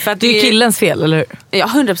grej för att det är ju killens fel, eller hur? Ja,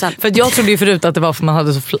 100%. För att jag trodde ju förut att det var för man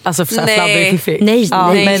hade så fladdrig fiffi. Nej,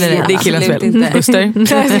 det är killens fel. Buster.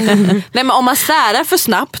 Nej, men om man särar för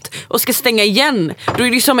snabbt och ska stänga igen, då är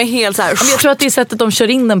det ju som en hel så här. Men jag tror att det är sättet de kör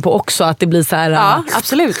in den på också, att det blir så här. Ja,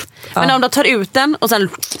 absolut. Men om de tar ut den och sen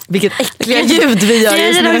vilket äckliga ljud vi gör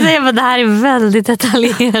just nu. Det här är väldigt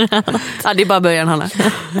detaljerat. Ja, det är bara början, Hanna.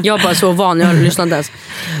 Jag är bara så van, jag har lyssnat ens.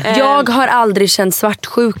 Jag har aldrig känt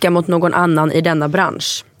svartsjuka mot någon annan i denna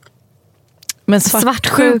bransch. Men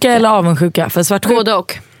svartsjuka eller avundsjuka? För svartsjuka... Både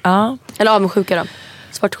och. Ja. Eller avundsjuka då.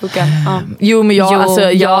 Svartsjuka. Ja. Jo, men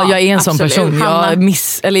jag är en sån person.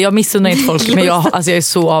 Jag missunnar inte folk, men jag är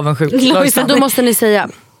så avundsjuk. Men då måste ni säga.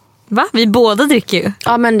 Va? Vi båda dricker ju.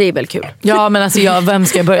 Ja, men det är väl kul. Ja, men vem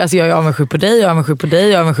ska jag börja? Alltså, jag är avundsjuk på dig, jag är avundsjuk på dig,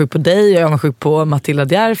 jag är avundsjuk på dig, jag är avundsjuk på Matilda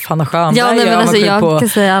Djerf, Hanna Schönberg. Ja, nej, men jag kan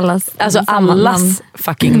säga allas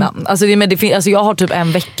fucking namn. Alltså, jag har typ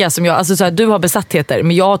en vecka som du har besattheter,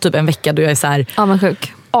 men jag har typ en vecka då jag är så här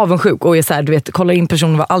avundsjuk och är så här, du vet, kollar in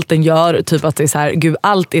personen vad allt den gör, typ att det är så här, gud,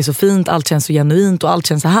 allt är så fint, allt känns så genuint och allt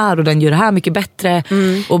känns så här och den gör det här mycket bättre.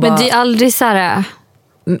 Och bara... Men det är aldrig så här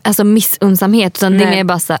missunnsamhet, utan det är mer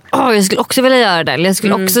bara så här, jag skulle också vilja göra det, eller jag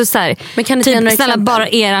skulle också så här, men kan typ, snälla bara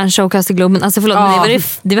eran showcast i Globen, alltså förlåt, men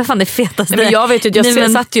det var fan det fetaste. Men jag vet ju att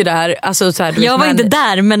jag satt ju där, alltså, så här, jag var inte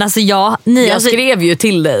där, men alltså jag skrev ju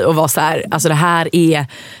till dig och var så här, alltså det här är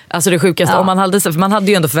alltså det sjukaste. Om man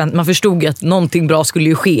hade ju ändå man förstod ju att någonting bra skulle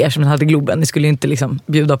ju ske eftersom man hade Globen. Ni skulle ju inte liksom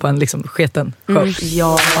bjuda på en liksom sketen show.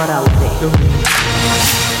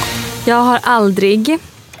 Jag har aldrig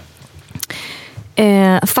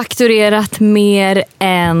fakturerat mer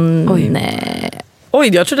än...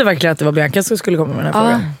 Oj, jag trodde verkligen att det var Bianca som skulle komma med den här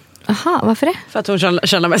frågan. Aha, varför det? För att hon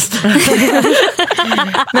tjänar mest.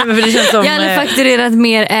 Nej, men för det känns som, jag har fakturerat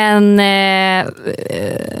mer än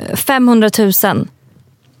 500 000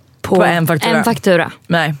 på en faktura.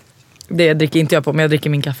 Nej, det dricker inte jag på, men jag dricker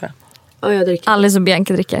min kaffe. Jag dricker. Alice och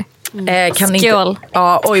Bianca dricker. Kan Skål. Inte...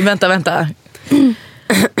 Ja, oj, vänta.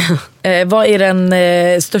 Vad är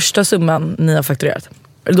den största summan ni har fakturerat?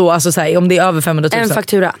 Då, alltså så här, om det är över 500 000.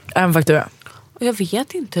 En faktura. Jag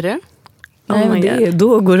vet inte det. Nej,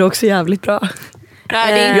 då går det också jävligt bra.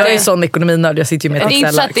 Nej, det är inte... Jag är sån ekonominörd, jag sitter ju med ett Excel.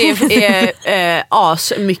 Det är inte så att det är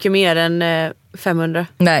as mycket mer än 500.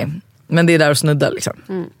 Nej, men det är där och snudda liksom.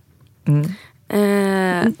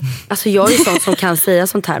 Alltså jag är ju sån som kan säga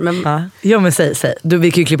sånt här, men... Ja, men säg.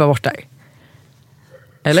 Vi kan ju klippa bort där.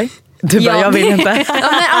 Eller? Du bara, jag vill inte. Ja,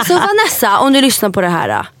 men alltså Vanessa, om du lyssnar på det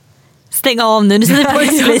här. Stäng av nu säger på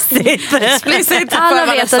explicit. Alla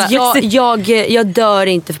vet att jag dör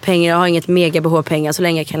inte för pengar. Jag har inget mega behov av pengar. Så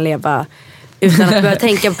länge jag kan leva utan att behöva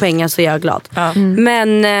tänka på pengar så är jag glad.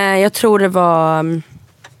 Men jag tror det var...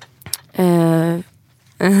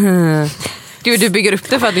 Du bygger upp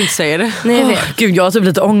det för att du inte säger det. Nej, jag vet. Gud, jag har typ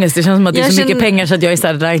lite ångest. Det känns som att det är så mycket pengar så att jag är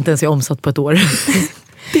såhär, det där inte ens är omsatt på ett år.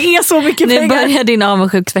 Det är så mycket pengar. Nu börjar din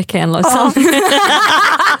avundsjuksvecka igen, Lojsan.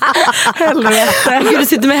 Helvete. Gud, du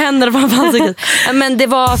sitter med händerna framför ansiktet. Men det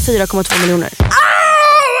var 4,2 miljoner.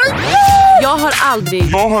 Jag har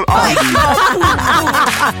aldrig. Får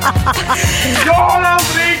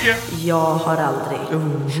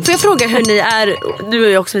jag fråga hur ni är? Du är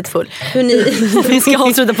ju också lite full. Hur ni, vi ska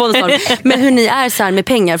avsluta på det snart. Men hur ni är så här med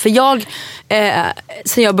pengar. För jag,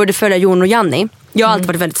 sen jag började följa Jon och Janni, jag har alltid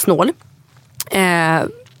varit väldigt snål.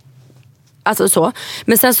 Alltså så.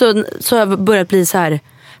 Men sen så har jag börjat bli så här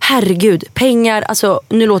herregud, pengar, alltså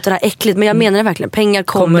nu låter det här äckligt men jag menar det verkligen, pengar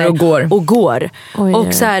kommer och går. Oj,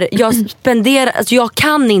 och så här, jag spenderar, alltså jag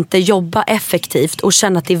kan inte jobba effektivt och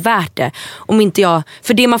känna att det är värt det om inte jag,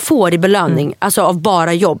 för det man får i belöning alltså av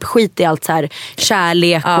bara jobb, skit i allt så här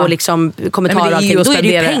kärlek och liksom kommentarer och allting, då är det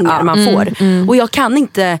ju pengar man får. Och jag kan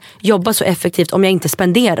inte jobba så effektivt om jag inte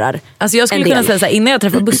spenderar. Alltså jag skulle kunna säga så här, innan jag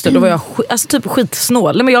träffade Buster då var jag typ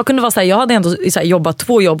skitsnål. Men jag kunde vara så här, jag hade ändå så här, jobbat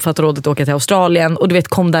 2 jobb för att rådet åka till Australien och du vet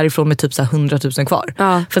kom därifrån med typ så här 100 000 kvar.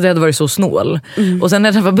 För att jag hade varit så snål. Och sen när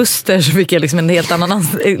jag träffade Buster så fick jag liksom en helt annan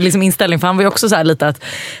liksom inställning, för han var ju också så här lite att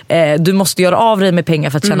du måste göra av dig med pengar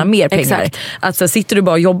för att tjäna mer pengar. Exakt. Att så här, sitter du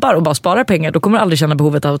bara och jobbar och bara sparar pengar, då kommer du aldrig känna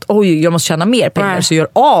behovet av att oj, jag måste tjäna mer pengar. Så gör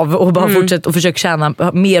av och bara fortsätt och försök tjäna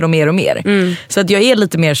mer och mer och mer. Så att jag är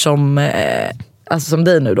lite mer som alltså som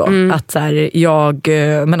dig nu då, att så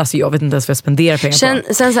här, men alltså jag vet inte ens vad jag spenderar pengar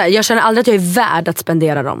på. Sen så här, jag känner aldrig att jag är värd att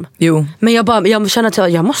spendera dem. Jo. Men jag känner att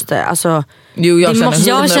jag måste, alltså. Jo, jag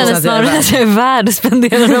känner snarare att jag är värd att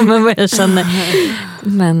spendera dem än vad jag känner.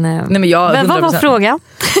 Men, men vad var frågan?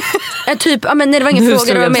 Typ, men det var ingen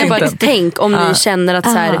fråga, det var mer bara tänk om ni känner att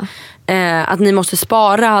så här, att ni måste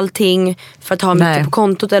spara allting för att ha mycket på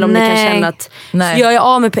kontot, eller om ni kan känna att jag är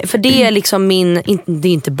av med för det är liksom det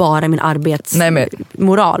är inte bara min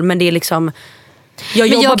arbetsmoral, men det är liksom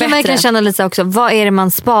jag kan verkligen känna lite också, vad är det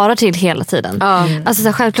man sparar till hela tiden? Alltså så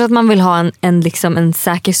här, självklart att man vill ha en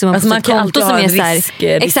säker summa på sitt konto som är så här,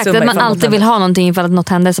 exakt, att man alltid vill ha någonting ifall att något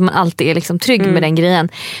händer, så man alltid är liksom trygg med den grejen.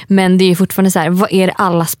 Men det är ju fortfarande så här, vad är det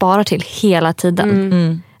alla sparar till hela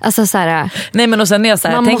tiden? Alltså så här, nej men och sen är jag så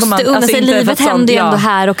här, man tänk måste unna sig, livet händer ju ändå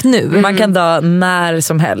här och nu. Man kan dö när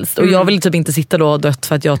som helst och jag vill typ inte sitta då och dött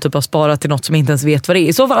för att jag typ har sparat till något som inte ens vet vad det är.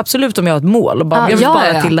 I så fall absolut om jag har ett mål och bara, jag vill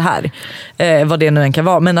spara till det här, vad det nu än kan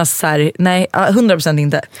vara. Men alltså så här, nej, 100%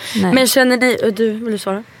 inte. Nej. Men känner vill du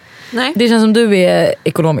svara? Nej. Det känns som du är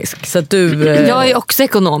ekonomisk så att du, jag är också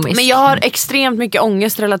ekonomisk. Men jag har extremt mycket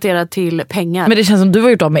ångest relaterat till pengar. Men det känns som du har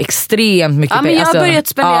gjort av med extremt mycket pengar. Men jag har börjat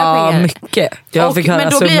spendera pengar. Mycket. Jag fick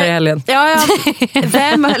höra summor i helgen.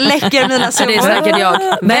 Vem läcker mina summor? Det är säkert jag.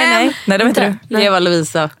 Nej, det var inte du. Det var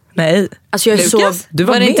Lovisa. Nej. Alltså jag är Lucas? så, du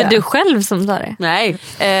var det med. inte du själv som sa det? Nej.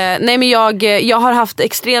 Nej men jag har haft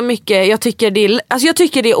extremt mycket. Jag tycker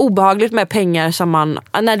det är obehagligt med pengar som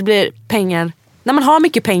när det blir pengar, när man har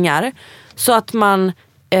mycket pengar, så att man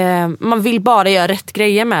vill bara göra rätt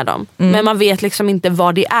grejer med dem. Men man vet liksom inte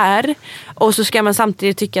vad det är. Och så ska man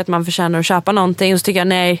samtidigt tycka att man förtjänar att köpa någonting. Och så tycker jag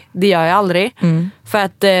nej, det gör jag aldrig. För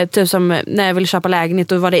att typ som när jag ville köpa lägenhet,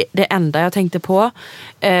 då var det enda jag tänkte på.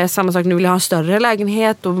 Samma sak, nu vill jag ha en större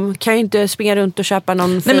lägenhet. Då kan jag inte springa runt och köpa någon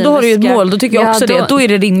fin. Nej men då har du ju ett mål, då tycker jag också det. Då är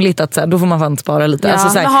det rimligt att så här, då får man fan spara lite. Ja. Alltså,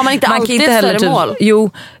 så här, men har man inte alltid ett större mål?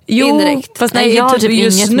 Jo, indirekt. Fast nej, jag har typ typ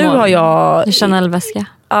just inget nu mål. har jag Chanel-väska.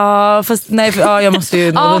 fast nej, jag måste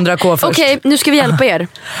ju nå 100k först. Okej, nu ska vi hjälpa er.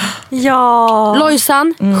 Ja.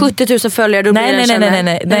 Lojsan, 70 000 följare, då blir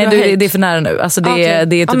Nej, det är för nära nu. Alltså det är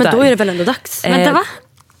typ men där. då är det väl ändå dags. Vänta, va?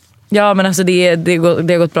 Ja men alltså det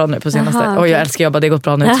har gått bra nu på senaste. Aha, Och jag älskar jobba, det har gått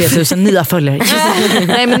bra nu. 3000 nya följare.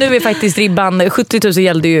 Nej men nu är faktiskt ribban 70 000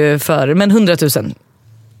 gällde ju för, men 100 000. Ja men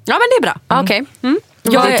det är bra. Okej.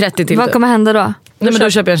 Jag är 30 till. Vad kommer hända då? Nej men då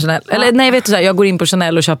köper jag en Chanel. Eller nej vet du såhär, jag går in på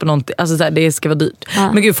Chanel och köper någonting. Alltså såhär, det ska vara dyrt.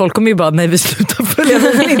 Men gud, folk kommer ju bara, nej vi slutar följa,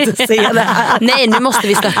 vi vill inte se det här. Nej, nu måste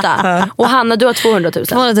vi stötta. Och Hanna, du har 200 000.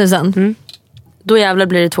 200 000. Då jävlar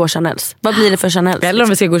blir det 2 Chanels. Vad blir det för Chanels? Eller om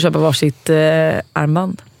vi ska gå och köpa varsitt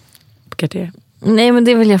armband på Cartier. Nej men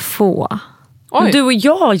det vill jag få. Men du och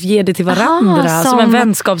jag ger det till varandra som en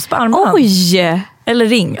vänskapsarmband. Oj! Eller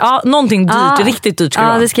ring. Ja, någonting dyrt, riktigt dyrt ska det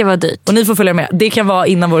vara. det ska vara dyrt. Och ni får följa med. Det kan vara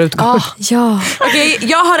innan vår utgång. Ja. Okej,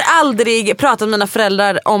 jag har aldrig pratat med mina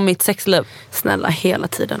föräldrar om mitt sexliv. Snälla, hela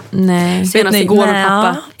tiden. Nej. Senast igår med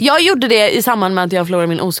pappa. Jag gjorde det i samband med att jag förlorade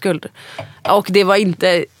min oskuld. Och det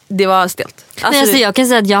var stelt. Alltså jag kan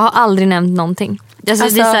säga att jag har aldrig nämnt någonting. Alltså,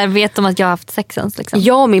 det är så här, vet de att jag har haft sex ens liksom.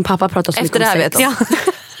 Jag och min pappa pratar så efter mycket det här om sex. vet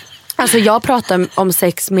de. Alltså jag pratar om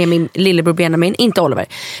sex med min lillebror Benjamin, inte Oliver.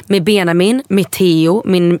 Med Benjamin, med Theo,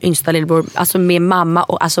 min yngsta lillebror, alltså med mamma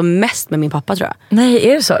och alltså mest med min pappa tror jag. Nej,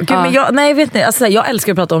 är det så? Gud, men vet ni, alltså, jag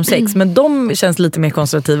älskar att prata om sex, men de känns lite mer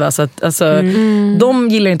konservativa så att, alltså, de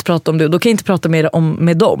gillar inte att prata om det och då kan jag inte prata mer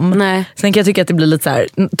med dem. Nej. Sen kan jag tycka att det blir lite så här,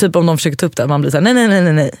 typ om de försöker ta upp det, man blir så här,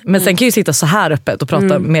 nej. Men sen kan jag ju sitta så här öppet och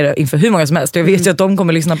prata med det inför hur många som helst. Jag vet ju att de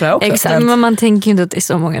kommer lyssna på det här också. Exakt. Men man tänker ju inte att det är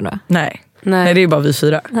så många då. Nej, det är ju bara vi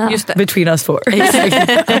 4. Just det. Between us 4.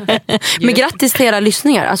 Men grattis till era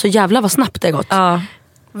lyssningar, alltså jävlar vad snabbt det har gått. Ja.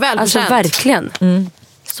 Välförtjänt. Alltså verkligen.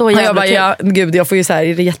 Så jävla kul. Jag får ju så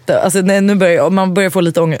här alltså, nu börjar man börjar få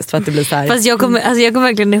lite ångest för att det blir så här. Fast jag kommer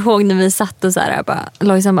verkligen ihåg när vi satt och så här,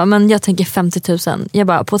 Lojsan bara, men jag tänker 50 000. Jag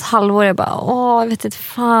bara, på ett halvår, jag bara, jag vet inte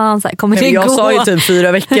fan, så här, kommer det gå? Jag sa ju typ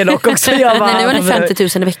 4 veckor dock också. Jag bara, nej, nu är det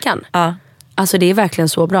 50 000 i veckan. Ja. Alltså det är verkligen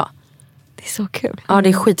så bra. Det är så kul. Ja, det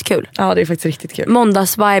är skitkul. Ja, det är faktiskt riktigt kul.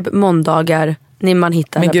 Måndagsvibe, måndagar, när man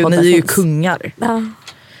hittar. Men gud, ni är ju kungar. Ja.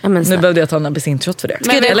 Ja, nu behövde jag ta en absinshot för det.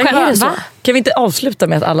 Ska det själv, så? Kan vi inte avsluta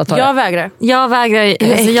med att alla tar Jag vägrar. Jag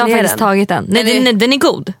har faktiskt tagit den. Nej, den är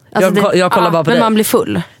god. Alltså, jag kollar bara på men dig. man blir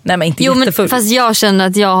full. Nej, men inte jättefull. Fast jag känner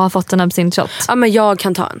att jag har fått en absinshot. Ja, men jag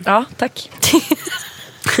kan ta en. Ja, tack.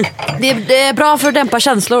 Det är bra för att dämpa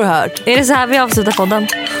känslor, hört. Är det så här vi avslutar podden?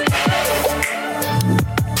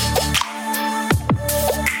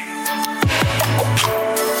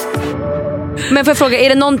 Men får jag fråga, är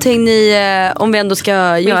det någonting ni, om vi ändå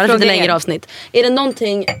ska göra lite längre avsnitt, är det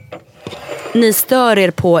någonting ni stör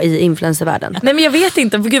er på i influencervärlden? Nej, men jag vet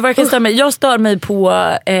inte, gud vad jag kan störa mig. Jag stör mig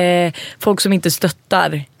på folk som inte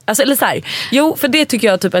stöttar. Alltså, eller så här, jo, för det tycker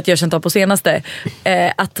jag typ att jag känt av på senaste,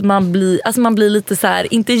 att man blir lite så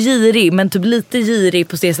här, inte girig, men typ lite girig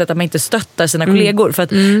på det sättet att man inte stöttar sina kollegor, för att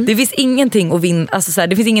det finns ingenting att vinna, alltså så här,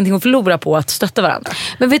 det finns ingenting att förlora på att stötta varandra.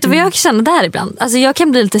 Men vet du vad jag känner där ibland? Alltså jag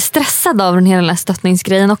kan bli lite stressad av den här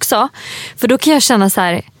stöttningsgrejen också, för då kan jag känna så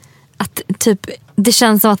här att typ det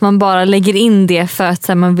känns som att man bara lägger in det för att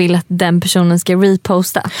så här, man vill att den personen ska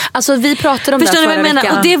reposta. Alltså vi pratade om det förra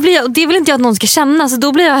veckan. Och det vill inte jag att någon ska känna. Så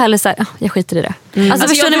då blir jag heller så här, jag skiter i det.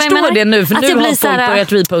 Alltså, jag förstår det nu, för nu har folk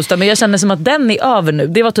börjat reposta. Men jag känner som att den är över nu.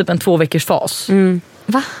 Det var typ en 2 veckors fas.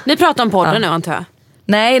 Va? Ni pratar om podden nu, antar jag.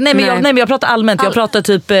 Nej, men jag pratar allmänt. Jag pratar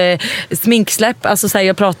typ sminksläpp, alltså så här,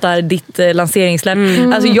 jag pratar ditt lanseringssläpp.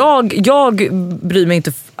 Alltså jag bryr mig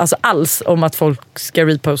inte alls om att folk ska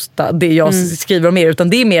reposta det jag skriver om er, utan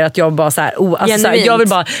det är mer att jag bara så här,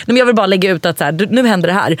 jag vill bara lägga ut att så här, nu händer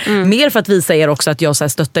det här. Mer för att visa er också att jag så här,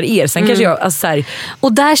 stöttar er. Sen kanske jag alltså, så här,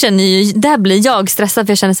 och där blir jag stressad,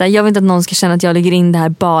 för jag känner så här, jag vill inte att någon ska känna att jag lägger in det här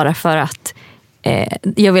bara för att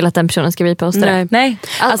jag vill att den personen ska reposta det. Nej.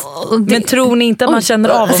 Alltså, men tror ni inte att man känner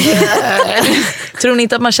av om det? Tror ni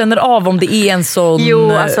inte att man känner av om det är en sån?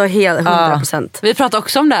 Jo, alltså helt 100%. Vi pratade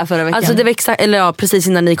också om det här förra veckan. Alltså det var exakt, eller ja, precis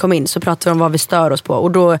innan ni kom in så pratade vi om vad vi stör oss på.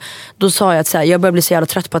 Och då sa jag att så här, jag börjar bli så jävla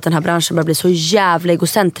trött på att den här branschen börjar bli så jävla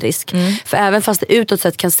egocentrisk. För även fast det utåt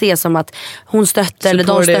sett kan se som att hon stöttar eller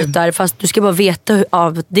de stöttar, fast du ska bara veta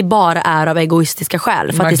av det bara är av egoistiska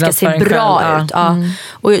skäl för att det ska se bra ut. Ja.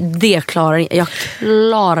 Och det klarar jag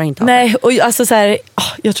klarar inte av. Nej, och alltså så här,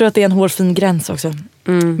 jag tror att det är en hårfin gräns också.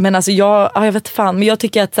 Men alltså jag vet fan, men jag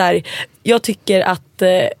tycker att så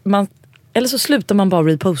här, man, eller så slutar man bara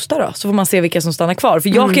reposta då, så får man se vilka som stannar kvar. För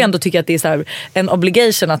jag kan ju ändå tycka att det är så här, en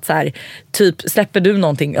obligation att så här, typ släpper du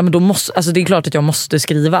någonting, ja men då måste, alltså det är klart att jag måste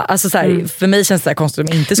skriva. Alltså så här, för mig känns det här konstigt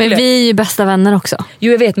om inte skulle. Men vi är ju bästa vänner också.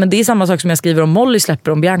 Jo, jag vet, men det är samma sak som jag skriver om Molly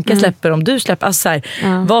släpper, om Bianca släpper, om du släpper. Alltså så här,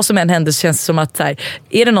 vad som än händer så känns det som att så här,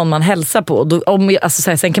 är det någon man hälsar på då, alltså så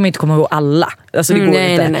här, sen kan man inte komma ihåg alla. Alltså det går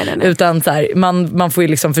inte. Nej. Utan så här, man får ju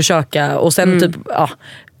liksom försöka och sen typ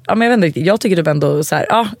ja, men jag vet inte, jag tycker typ ändå så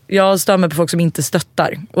här, jag stör mig på folk som inte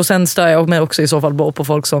stöttar. Och sen stör jag mig också i så fall på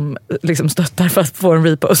folk som liksom stöttar för att få en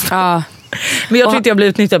repost. Men jag tror inte jag blir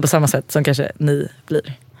utnyttjad på samma sätt som kanske ni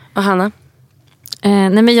blir. Och Hanna? Nej,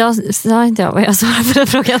 men jag sa inte vad jag svarade på den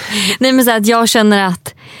frågan. Nej, men så att jag känner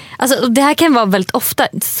att alltså, det här kan vara väldigt ofta,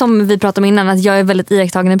 som vi pratade om innan, att jag är väldigt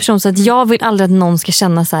iakttagande person. Så att jag vill aldrig att någon ska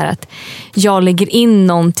känna så här att jag lägger in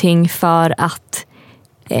någonting för att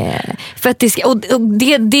det ska, och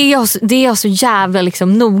det är jag så jävla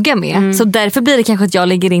liksom noga med. Så därför blir det kanske att jag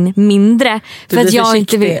lägger in mindre för att jag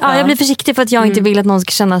inte vill, jag blir försiktig för att jag inte vill att någon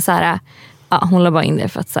ska känna så här. Hon la bara in det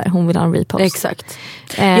för att så här, hon vill ha en repost. Exakt.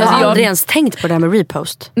 Jag har aldrig ens tänkt på det här med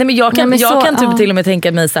repost. Nej, men jag kan typ till och med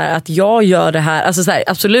tänka mig så här, att jag gör det här, alltså så här,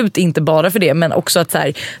 absolut inte bara för det, men också att så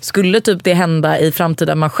här, skulle typ det hända i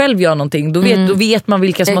framtiden man själv gör någonting, då vet man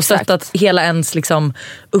vilka som har stöttat hela ens liksom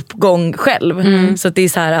uppgång själv. Så att det är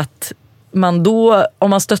så här att man då, om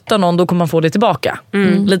man stöttar någon, då kommer man få det tillbaka.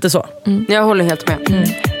 Lite så. Jag håller helt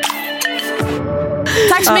med.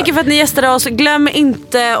 Tack så mycket för att ni gästade oss. Glöm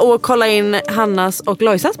inte att kolla in Hannas och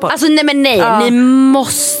Lojsans podd. Alltså nej, ni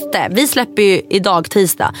måste. Vi släpper ju idag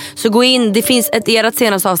tisdag. Så gå in, det finns ert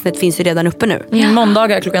senaste avsnitt finns ju redan uppe nu.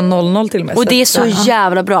 Måndagar klockan 00 till och med. Och det är så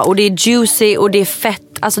jävla bra. Och det är juicy och det är fett.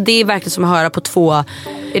 Alltså det är verkligen som att höra på två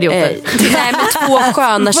idioter. Nej, men 2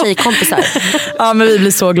 sköna tjejkompisar. Ja, men vi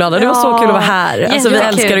blir så glada. Det var så kul att vara här. Alltså vi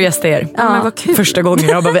älskar att gästa er. Men vad kul. Första gången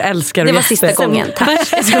jag bara, vi älskar att gästa. Det var sista gången.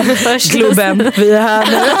 Tack. Globen, vi är här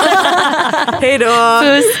nu. Hej då.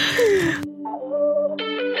 Puss.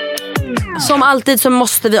 Som alltid så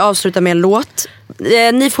måste vi avsluta med en låt.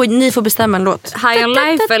 Ni får bestämma en låt. High on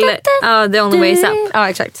Life eller The Only Way Is Up. Ja,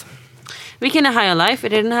 exakt. Vilken är High on Life? Är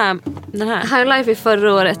det den här? High on Life är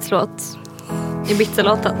förra årets låt.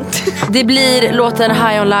 Ibiza-låten. Det blir låten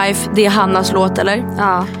High on Life. Det är Hannas låt, eller?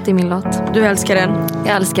 Ja, det är min låt. Du älskar den?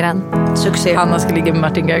 Jag älskar den. Succé. Hanna ska ligga med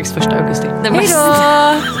Martin Garrix 1 augusti.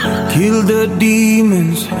 Kill the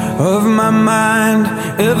demons of my mind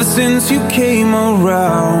ever since you came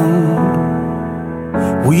around.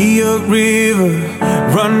 We a river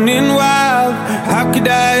running wild. How could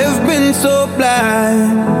I have been so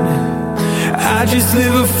blind? I just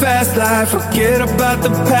live a fast life, forget about the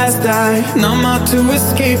past. I numb out to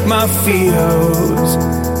escape my fears.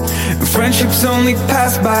 Friendships only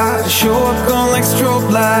pass by, show up on like strobe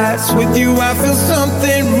lights. With you I feel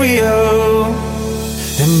something real.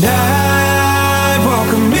 And I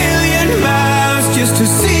walk a million miles just to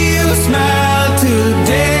see you smile till the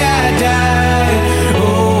day I die.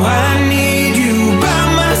 Oh, I need you by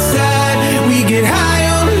my side. We get high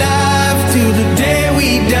on life till the day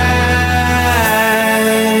we die.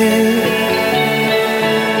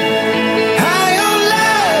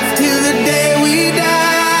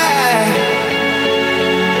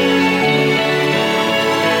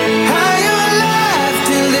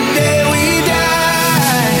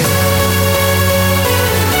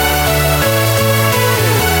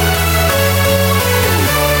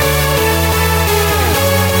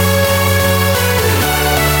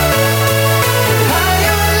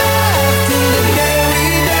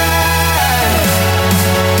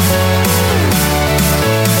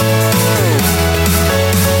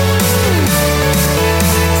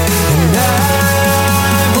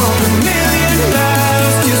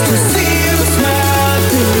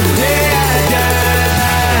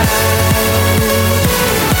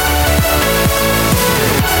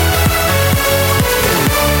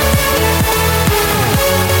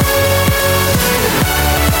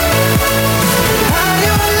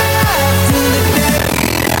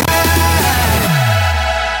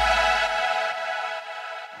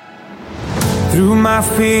 Through my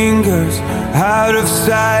fingers, out of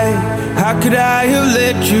sight. How could I have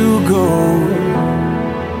let you go?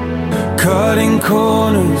 Cutting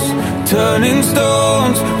corners, turning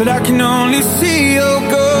stones, but I can only see your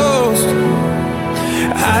ghost.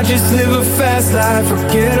 I just live a fast life,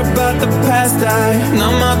 forget about the past. I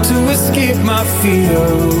numb out to escape my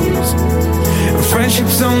fears.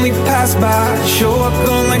 Friendships only pass by, show up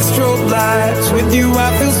on like strobe lights. With you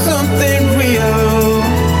I feel something real.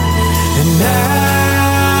 And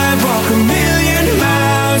I walk a million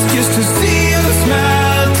miles just to see you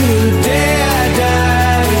smile till the day I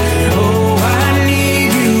die. Oh, I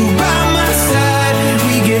need you by my side.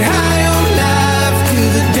 We get high on life till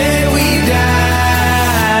the day we die.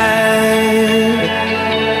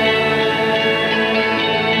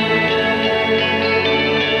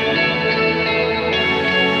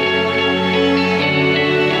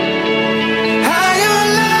 High on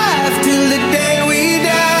life till the day we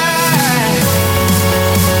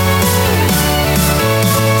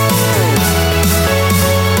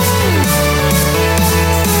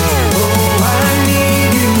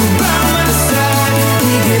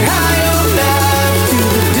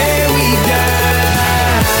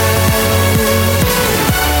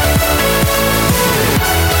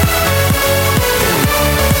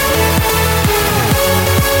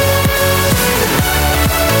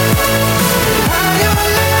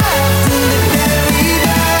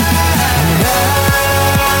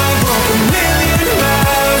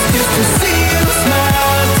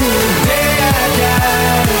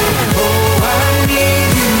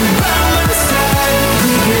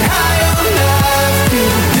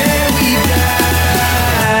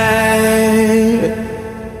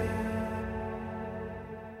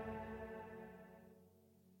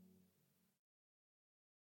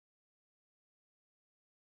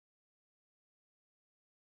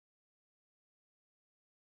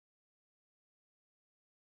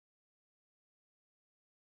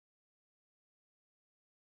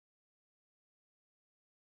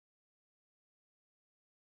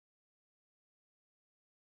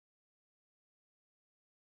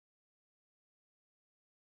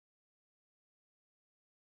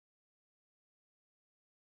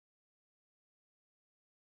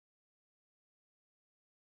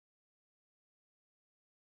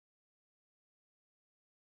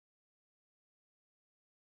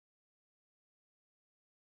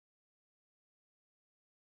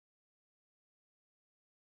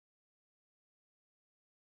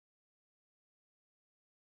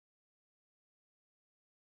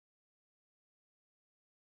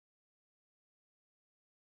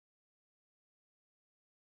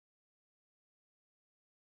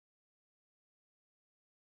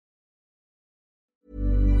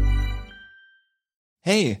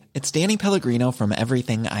Hey, it's Danny Pellegrino from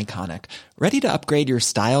Everything Iconic. Ready to upgrade your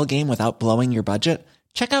style game without blowing your budget?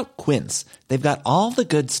 Check out Quince. They've got all the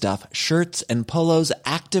good stuff, shirts and polos,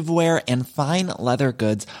 activewear, and fine leather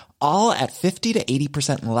goods, all at 50 to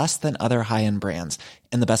 80% less than other high-end brands.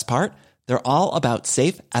 And the best part? They're all about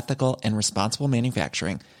safe, ethical, and responsible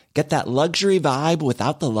manufacturing. Get that luxury vibe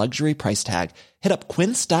without the luxury price tag. Hit up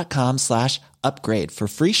quince.com/upgrade for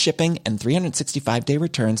free shipping and 365-day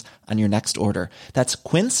returns on your next order. That's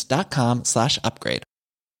quince.com/upgrade.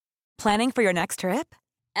 Planning for your next trip?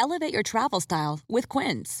 Elevate your travel style with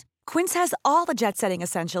Quince. Quince has all the jet-setting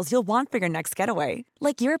essentials you'll want for your next getaway,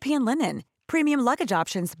 like European linen, premium luggage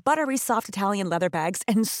options, buttery soft Italian leather bags,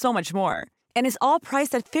 and so much more. And is all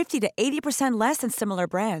priced at 50 to 80% less than similar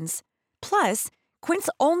brands. Plus, Quince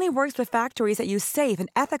only works with factories that use safe and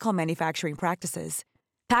ethical manufacturing practices.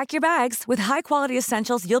 Pack your bags with high-quality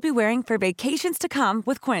essentials you'll be wearing for vacations to come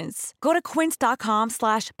with Quince. Go to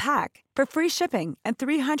quince.com/pack for free shipping and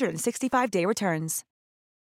 365-day returns.